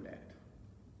away from that.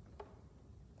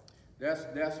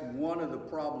 That's one of the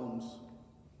problems,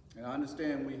 and I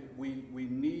understand we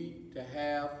need to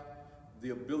have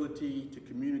the ability to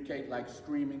communicate like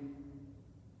streaming,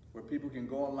 where people can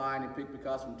go online and pick,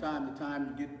 because from time to time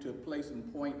you get to a place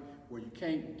and point where you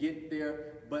can't get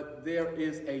there, but there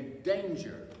is a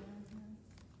danger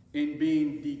in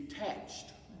being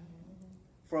detached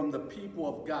from the people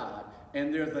of God,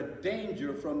 and there's a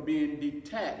danger from being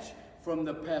detached from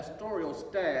the pastoral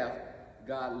staff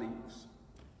God leaves.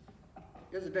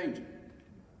 There's a danger.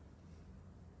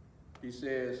 He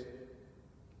says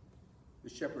the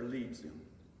shepherd leads them.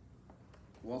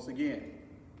 Once again,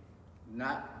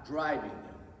 not driving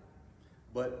them,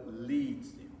 but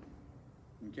leads them.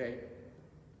 Okay?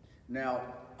 Now,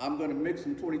 I'm going to mix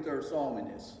some 23rd Psalm in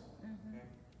this.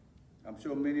 I'm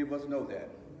sure many of us know that.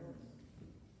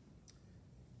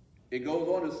 It goes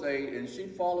on to say, and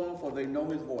sheep follow him, for they know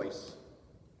his voice.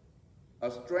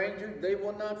 A stranger they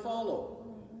will not follow,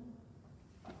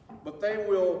 but they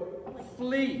will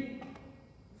flee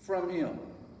from him,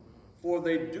 for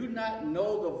they do not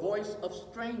know the voice of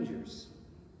strangers.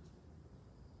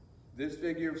 This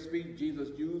figure of speech Jesus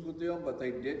used with them, but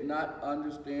they did not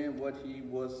understand what he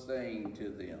was saying to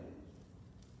them.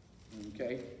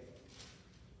 Okay?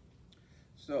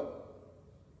 So,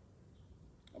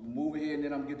 I'm going to move ahead and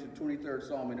then I'm going to get to the 23rd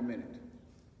Psalm in a minute.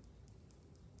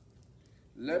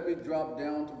 Let me drop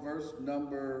down to verse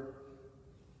number,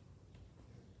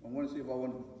 I want to see if I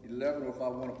want 11 or if I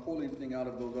want to pull anything out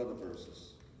of those other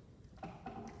verses.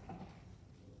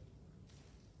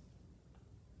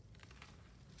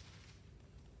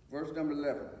 Verse number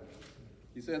 11.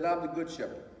 He says, I'm the good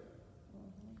shepherd.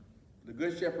 The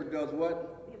good shepherd does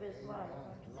what? Give his life.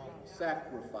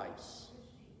 Sacrifice.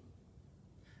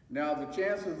 Now, the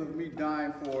chances of me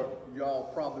dying for y'all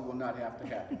probably will not have to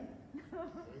happen.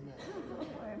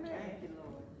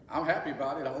 I'm happy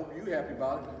about it. I hope you're happy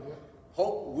about it.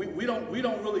 Hope we don't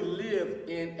really live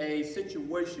in a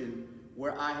situation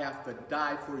where I have to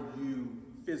die for you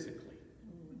physically,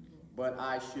 but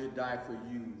I should die for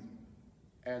you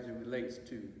as it relates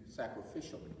to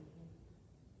sacrificially.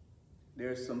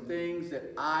 There's some things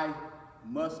that I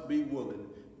must be willing.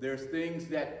 There's things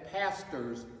that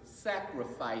pastors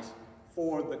sacrifice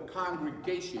for the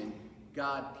congregation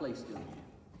God placed them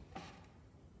in.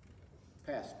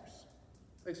 Pastors,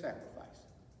 they sacrifice.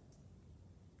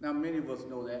 Now, many of us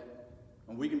know that,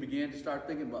 and we can begin to start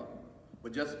thinking about it.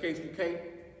 But just in case you can't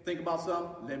think about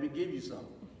something, let me give you something.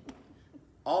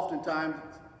 Oftentimes,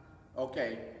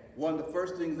 okay, one of the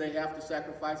first things they have to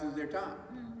sacrifice is their time.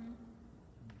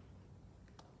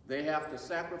 They have to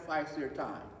sacrifice their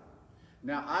time.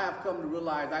 Now, I have come to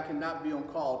realize I cannot be on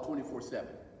call 24/7.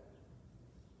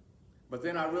 But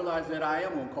then I realized that I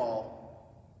am on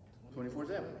call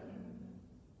 24/7.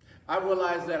 I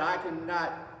realized that I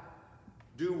cannot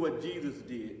do what Jesus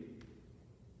did.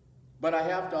 But I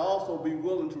have to also be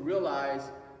willing to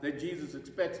realize that Jesus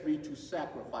expects me to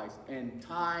sacrifice, and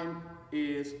time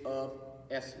is of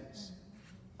essence.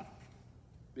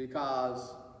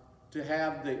 Because to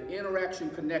have the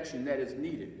interaction connection that is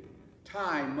needed,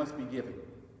 time must be given.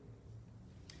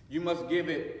 You must give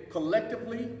it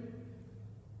collectively.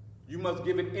 You must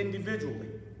give it individually.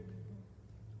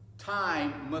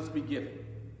 Time must be given.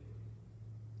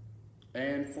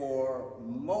 And for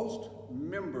most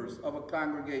members of a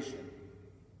congregation,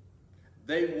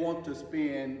 they want to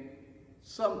spend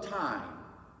some time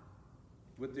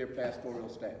with their pastoral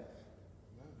staff.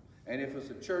 And if it's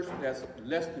a church that's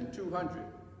less than 200,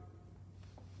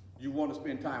 you want to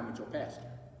spend time with your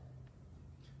pastor.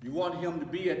 You want him to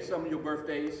be at some of your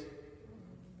birthdays.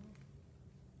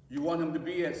 You want him to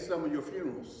be at some of your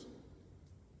funerals.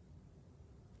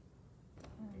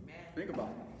 Amen. Think about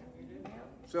it.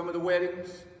 Some of the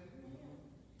weddings,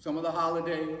 some of the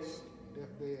holidays,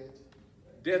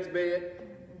 deathbed,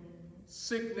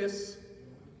 sickness.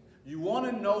 You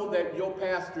want to know that your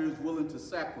pastor is willing to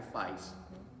sacrifice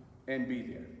and be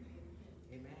there.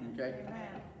 Amen. Okay?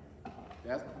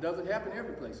 That doesn't happen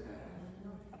every place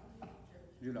now.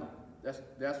 You know,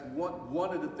 that's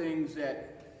one of the things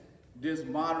that this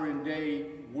modern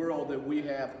day world that we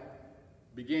have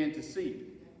began to see.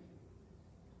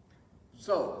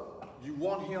 So, you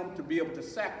want him to be able to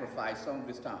sacrifice some of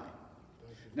his time.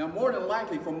 Now, more than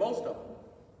likely, for most of them,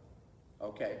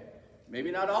 okay, maybe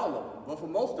not all of them, but for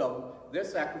most of them, they're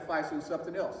sacrificing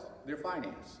something else, their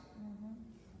finance.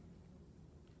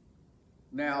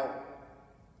 Now,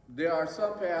 there are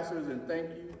some pastors, and thank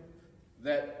you,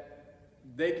 that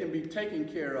they can be taken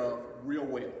care of real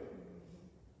well.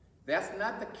 That's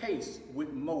not the case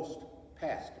with most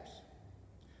pastors.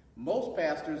 Most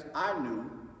pastors I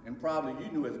knew, and probably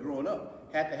you knew as growing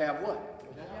up, had to have what?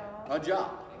 A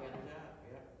job.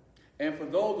 And for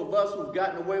those of us who've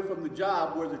gotten away from the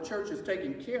job where the church is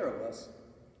taking care of us,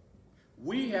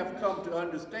 we have come to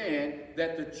understand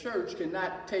that the church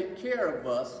cannot take care of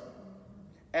us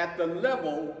at the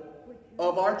level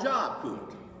of our job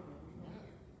could.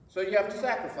 So you have to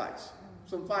sacrifice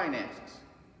some finances,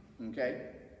 okay?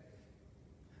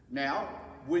 Now,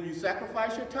 when you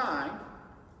sacrifice your time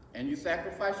and you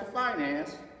sacrifice your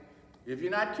finance, if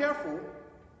you're not careful,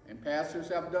 and pastors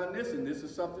have done this, and this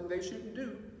is something they shouldn't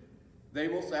do, they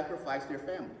will sacrifice their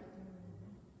family.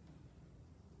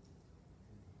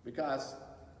 Because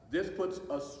this puts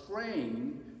a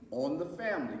strain on the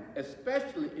family,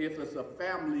 especially if it's a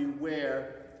family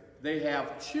where they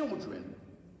have children,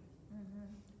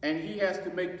 and he has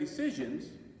to make decisions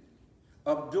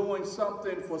of doing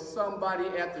something for somebody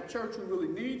at the church who really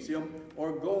needs him,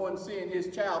 or going seeing his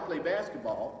child play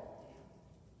basketball,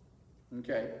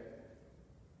 okay?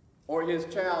 Or his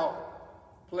child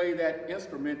play that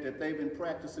instrument that they've been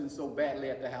practicing so badly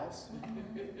at the house.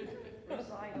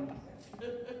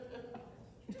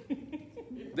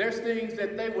 There's things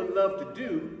that they would love to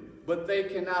do, but they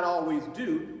cannot always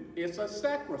do. It's a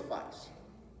sacrifice.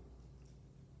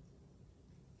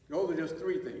 Those are just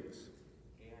three things.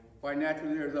 Quite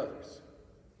naturally, there's others.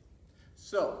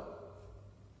 So,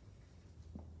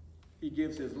 he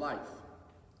gives his life.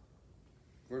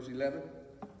 Verse 11.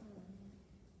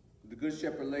 The good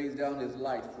shepherd lays down his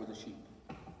life for the sheep.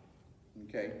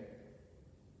 Okay.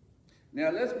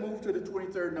 Now let's move to the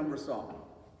 23rd number song.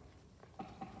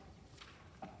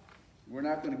 We're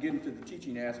not going to get into the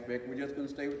teaching aspect. We're just going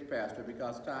to stay with the pastor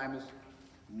because time has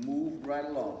moved right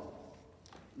along.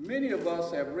 Many of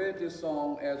us have read this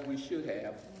song as we should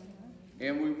have,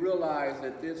 and we realize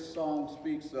that this song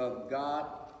speaks of God,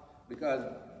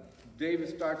 because David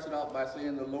starts it out by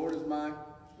saying, "The Lord is my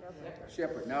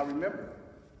shepherd." Now remember,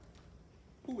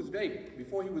 who was David?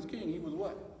 Before he was king, he was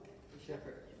what? The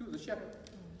shepherd. He was a shepherd.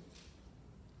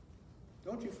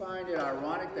 Don't you find it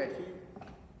ironic that he,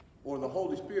 or the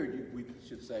Holy Spirit, we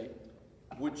should say,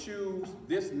 would choose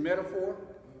this metaphor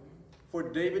for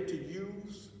David to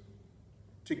use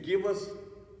to give us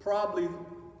probably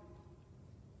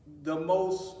the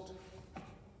most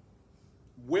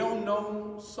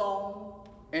well-known song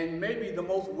and maybe the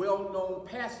most well-known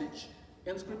passage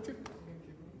in Scripture?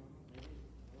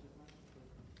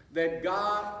 That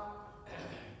God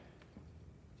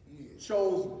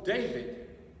chose David,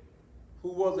 who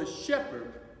was a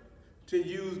shepherd, to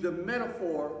use the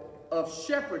metaphor of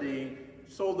shepherding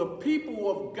so the people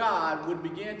of God would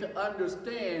begin to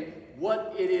understand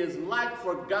what it is like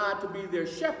for God to be their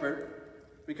shepherd,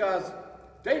 because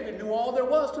David knew all there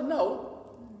was to know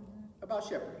about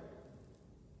shepherding.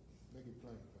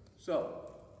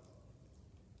 So,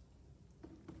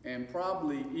 and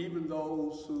probably even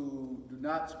those who do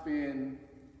not spend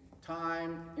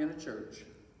time in a church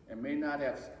and may not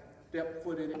have stepped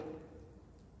foot in it,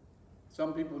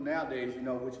 some people nowadays, you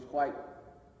know, which is quite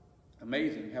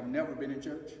amazing, have never been in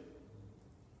church.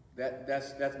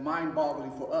 That's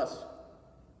mind-boggling for us.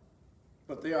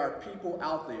 But there are people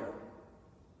out there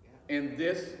in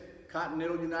this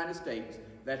continental United States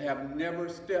that have never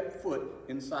stepped foot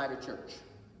inside a church.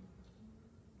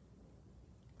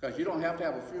 Because you don't have to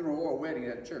have a funeral or a wedding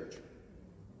at a church.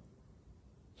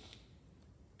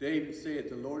 David said,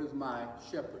 "The Lord is my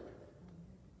shepherd,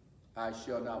 I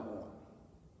shall not want.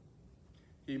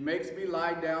 He makes me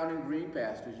lie down in green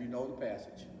pastures." You know the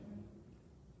passage.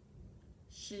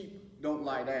 Sheep don't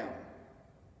lie down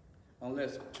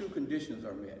unless two conditions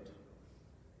are met.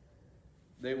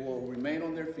 They will remain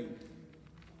on their feet.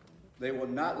 They will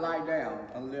not lie down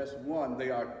unless, one,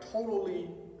 they are totally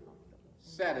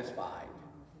satisfied.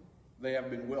 They have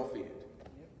been well fed.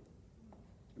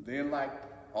 Then, like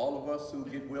all of us who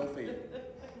get well fed,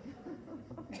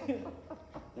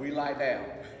 we lie down.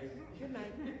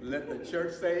 Let the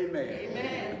church say amen.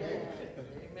 Amen.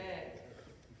 Amen.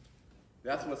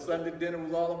 That's what Sunday dinner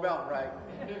was all about, right?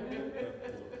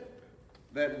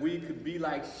 That we could be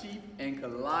like sheep and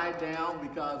could lie down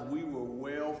because we were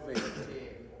well fed.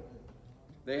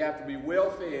 They have to be well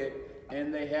fed,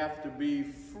 and they have to be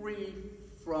free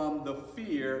from the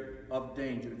fear of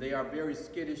danger. They are very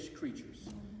skittish creatures.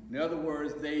 In other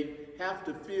words, they have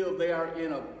to feel they are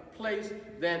in a place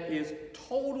that is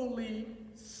totally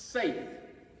safe,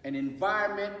 an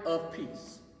environment of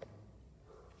peace.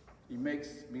 He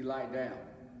makes me lie down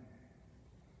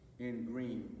in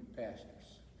green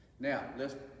pastures. Now,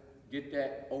 let's get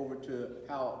that over to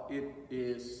how it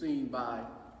is seen by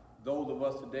those of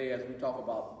us today as we talk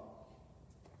about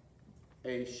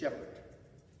a shepherd.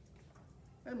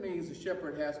 That means the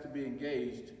shepherd has to be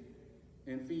engaged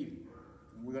in feeding.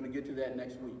 And we're going to get to that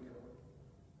next week.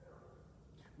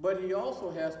 But he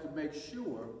also has to make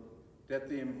sure that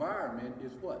the environment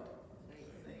is what?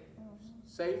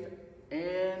 Safe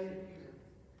and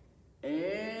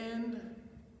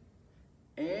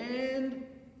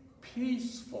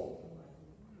peaceful.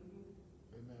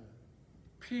 Amen.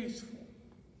 Peaceful.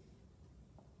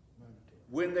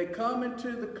 When they come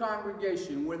into the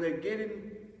congregation, when they're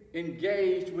getting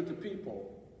engaged with the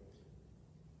people,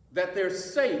 that they're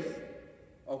safe,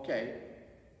 okay,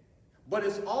 but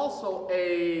it's also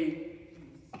a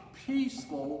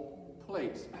peaceful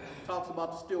place. Talks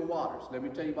about the still waters. Let me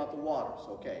tell you about the waters,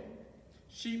 okay?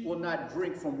 Sheep will not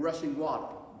drink from rushing water,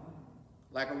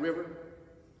 like a river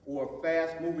or a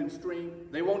fast-moving stream.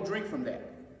 They won't drink from that.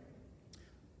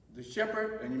 The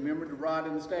shepherd, and you remember the rod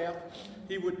and the staff,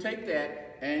 he would take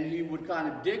that and he would kind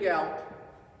of dig out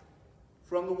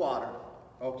from the water,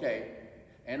 okay,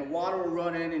 and the water would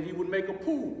run in and he would make a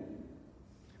pool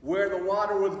where the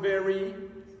water was very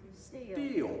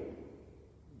still.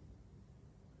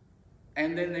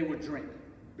 And then they would drink,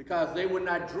 because they would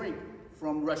not drink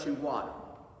from rushing water,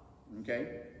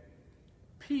 okay?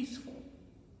 Peaceful.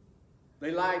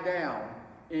 They lie down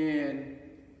in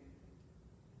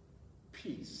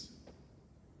peace.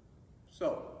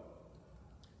 So,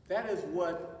 that is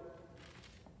what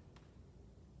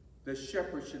the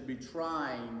shepherd should be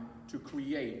trying to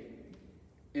create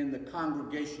in the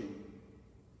congregation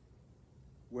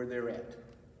where they're at.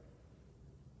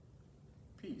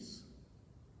 Peace.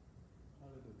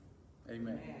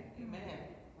 Amen. Amen.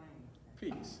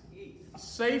 Peace.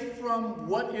 Safe from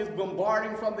what is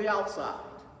bombarding from the outside.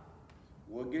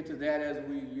 We'll get to that as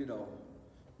we,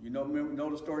 know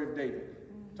the story of David.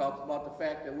 Talks about the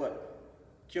fact that what?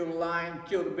 Kill the lion,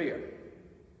 kill the bear.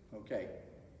 Okay.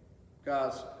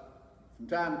 Because from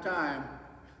time to time,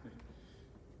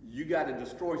 you got to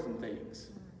destroy some things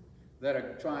that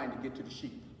are trying to get to the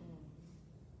sheep.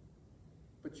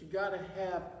 But you got to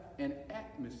have an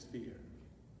atmosphere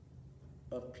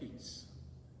of peace.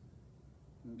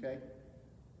 Okay?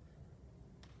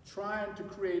 Trying to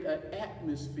create an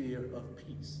atmosphere of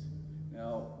peace.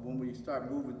 Now, when we start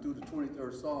moving through the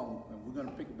 23rd Psalm, and we're going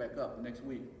to pick it back up next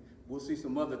week, we'll see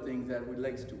some other things that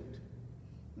relates to it.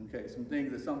 Okay, some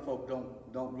things that some folk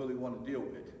don't really want to deal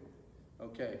with.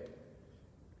 Okay,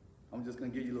 I'm just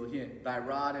going to give you a little hint. Thy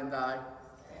rod and thy...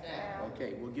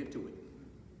 Okay, we'll get to it.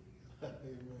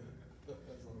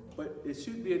 But it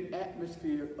should be an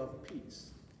atmosphere of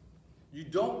peace. You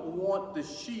don't want the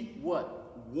sheep,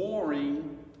 what?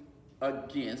 Warring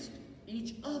against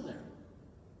each other.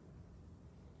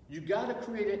 You got to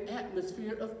create an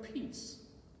atmosphere of peace.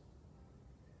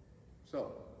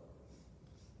 So,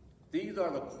 these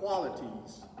are the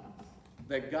qualities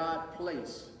that God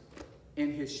placed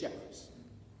in his shepherds,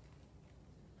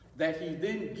 that he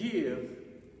then give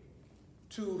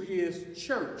to his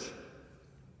church,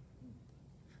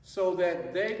 so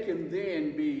that they can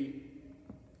then be,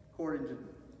 according to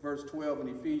verse 12 in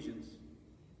Ephesians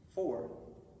 4,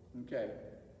 okay,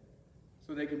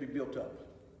 so they can be built up.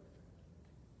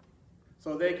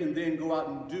 So they can then go out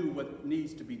and do what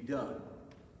needs to be done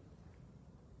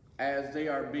as they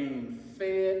are being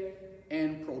fed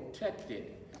and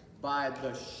protected by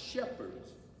the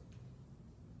shepherds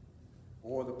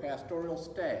or the pastoral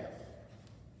staff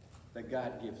that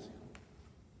God gives him.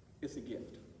 It's a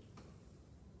gift.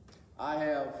 I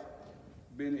have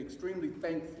been extremely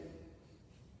thankful,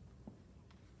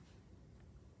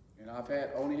 and I've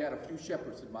only had a few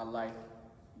shepherds in my life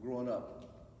growing up.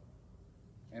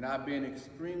 And I've been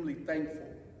extremely thankful,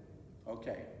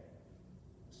 okay,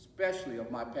 especially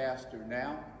of my pastor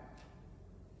now.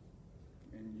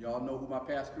 And y'all know who my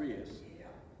pastor is,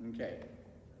 okay.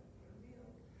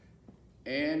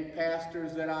 And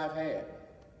pastors that I've had,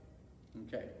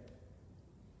 okay.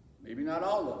 Maybe not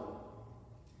all of them,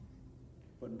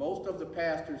 but most of the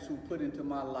pastors who put into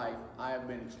my life, I have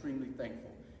been extremely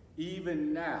thankful.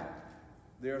 Even now,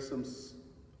 there are some,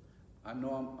 I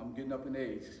know I'm getting up in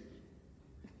age,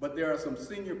 but there are some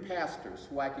senior pastors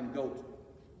who I can go to.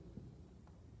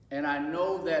 And I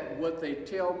know that what they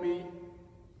tell me,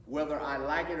 whether I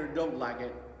like it or don't like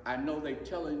it, I know they're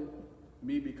telling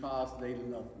me because they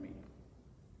love me.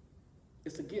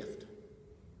 It's a gift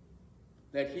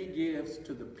that he gives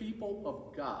to the people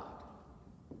of God,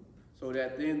 so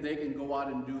that then they can go out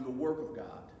and do the work of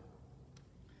God,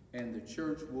 and the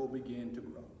church will begin to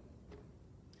grow.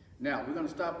 Now, we're going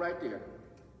to stop right there.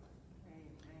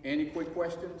 Any quick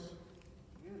questions?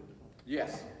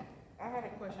 Yes. I had a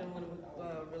question when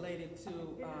related to,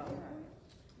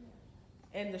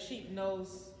 and the sheep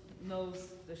knows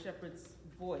the shepherd's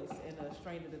voice, and a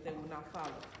stranger that they will not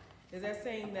follow. Is that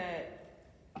saying that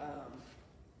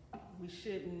we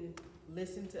shouldn't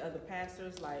listen to other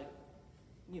pastors, like,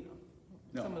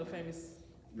 No. some of the famous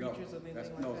preachers or anything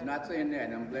like that? No, it's not saying that,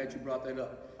 and I'm glad you brought that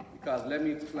up, because let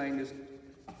me explain this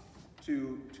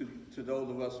to those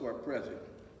of us who are present.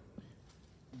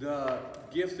 The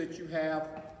gifts that you have,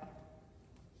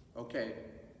 okay,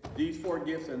 these 4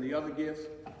 gifts and the other gifts,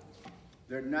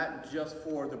 they're not just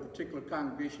for the particular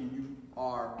congregation you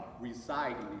are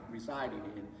residing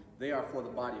in. They are for the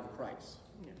body of Christ.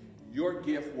 Yeah. Your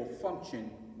gift will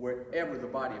function wherever the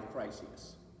body of Christ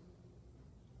is.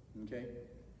 Okay?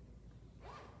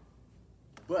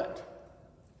 But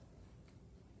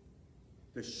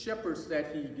the shepherds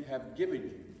that he have given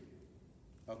you,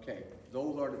 okay,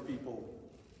 those are the people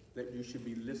that you should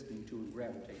be listening to and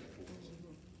gravitating towards.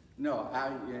 No,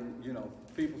 and you know,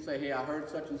 people say, hey, I heard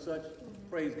such and such.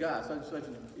 Praise God, such and such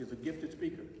is a gifted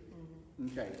speaker.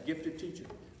 Okay, gifted teacher.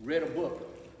 Read a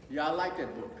book. Yeah, I like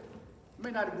that book. I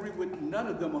may not agree with none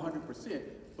of them 100%,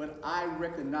 but I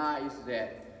recognize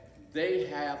that they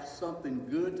have something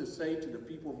good to say to the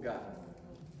people of God.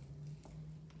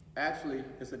 Actually,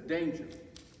 it's a danger,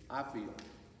 I feel,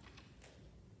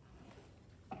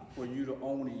 for you to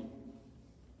only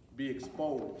be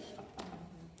exposed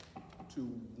to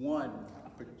one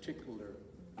particular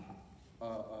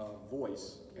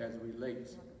voice as it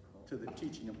relates to the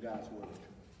teaching of God's word.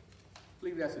 I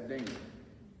believe that's a danger,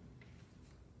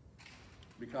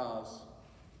 because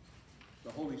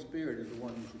the Holy Spirit is the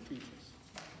one who should teach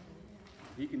us.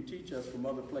 He can teach us from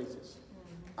other places.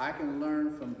 I can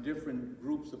learn from different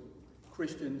groups of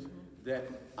Christians that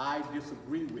I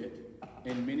disagree with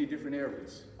in many different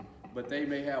areas, but they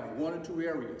may have one or two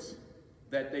areas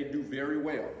that they do very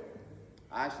well.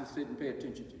 I should sit and pay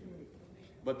attention to.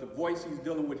 But the voice he's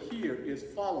dealing with here is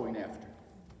following after.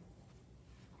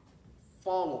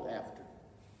 Follow after.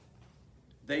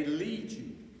 They lead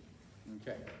you.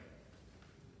 Okay.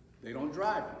 They don't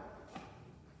drive you.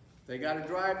 They got to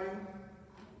drive you.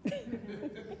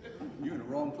 You're in the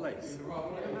wrong place.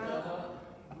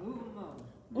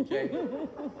 Okay?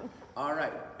 All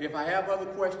right. If I have other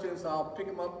questions, I'll pick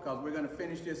them up because we're going to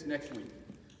finish this next week.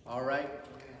 All right?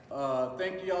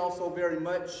 Thank you all so very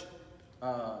much.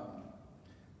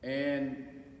 And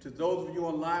to those of you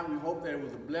online, we hope that it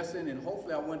was a blessing, and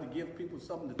hopefully I wanted to give people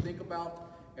something to think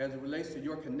about as it relates to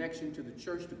your connection to the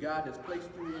church that God has placed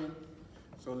you in.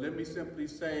 So let me simply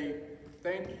say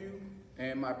thank you,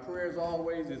 and my prayer as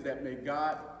always is that may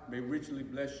God may richly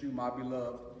bless you, my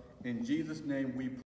beloved. In Jesus' name we pray.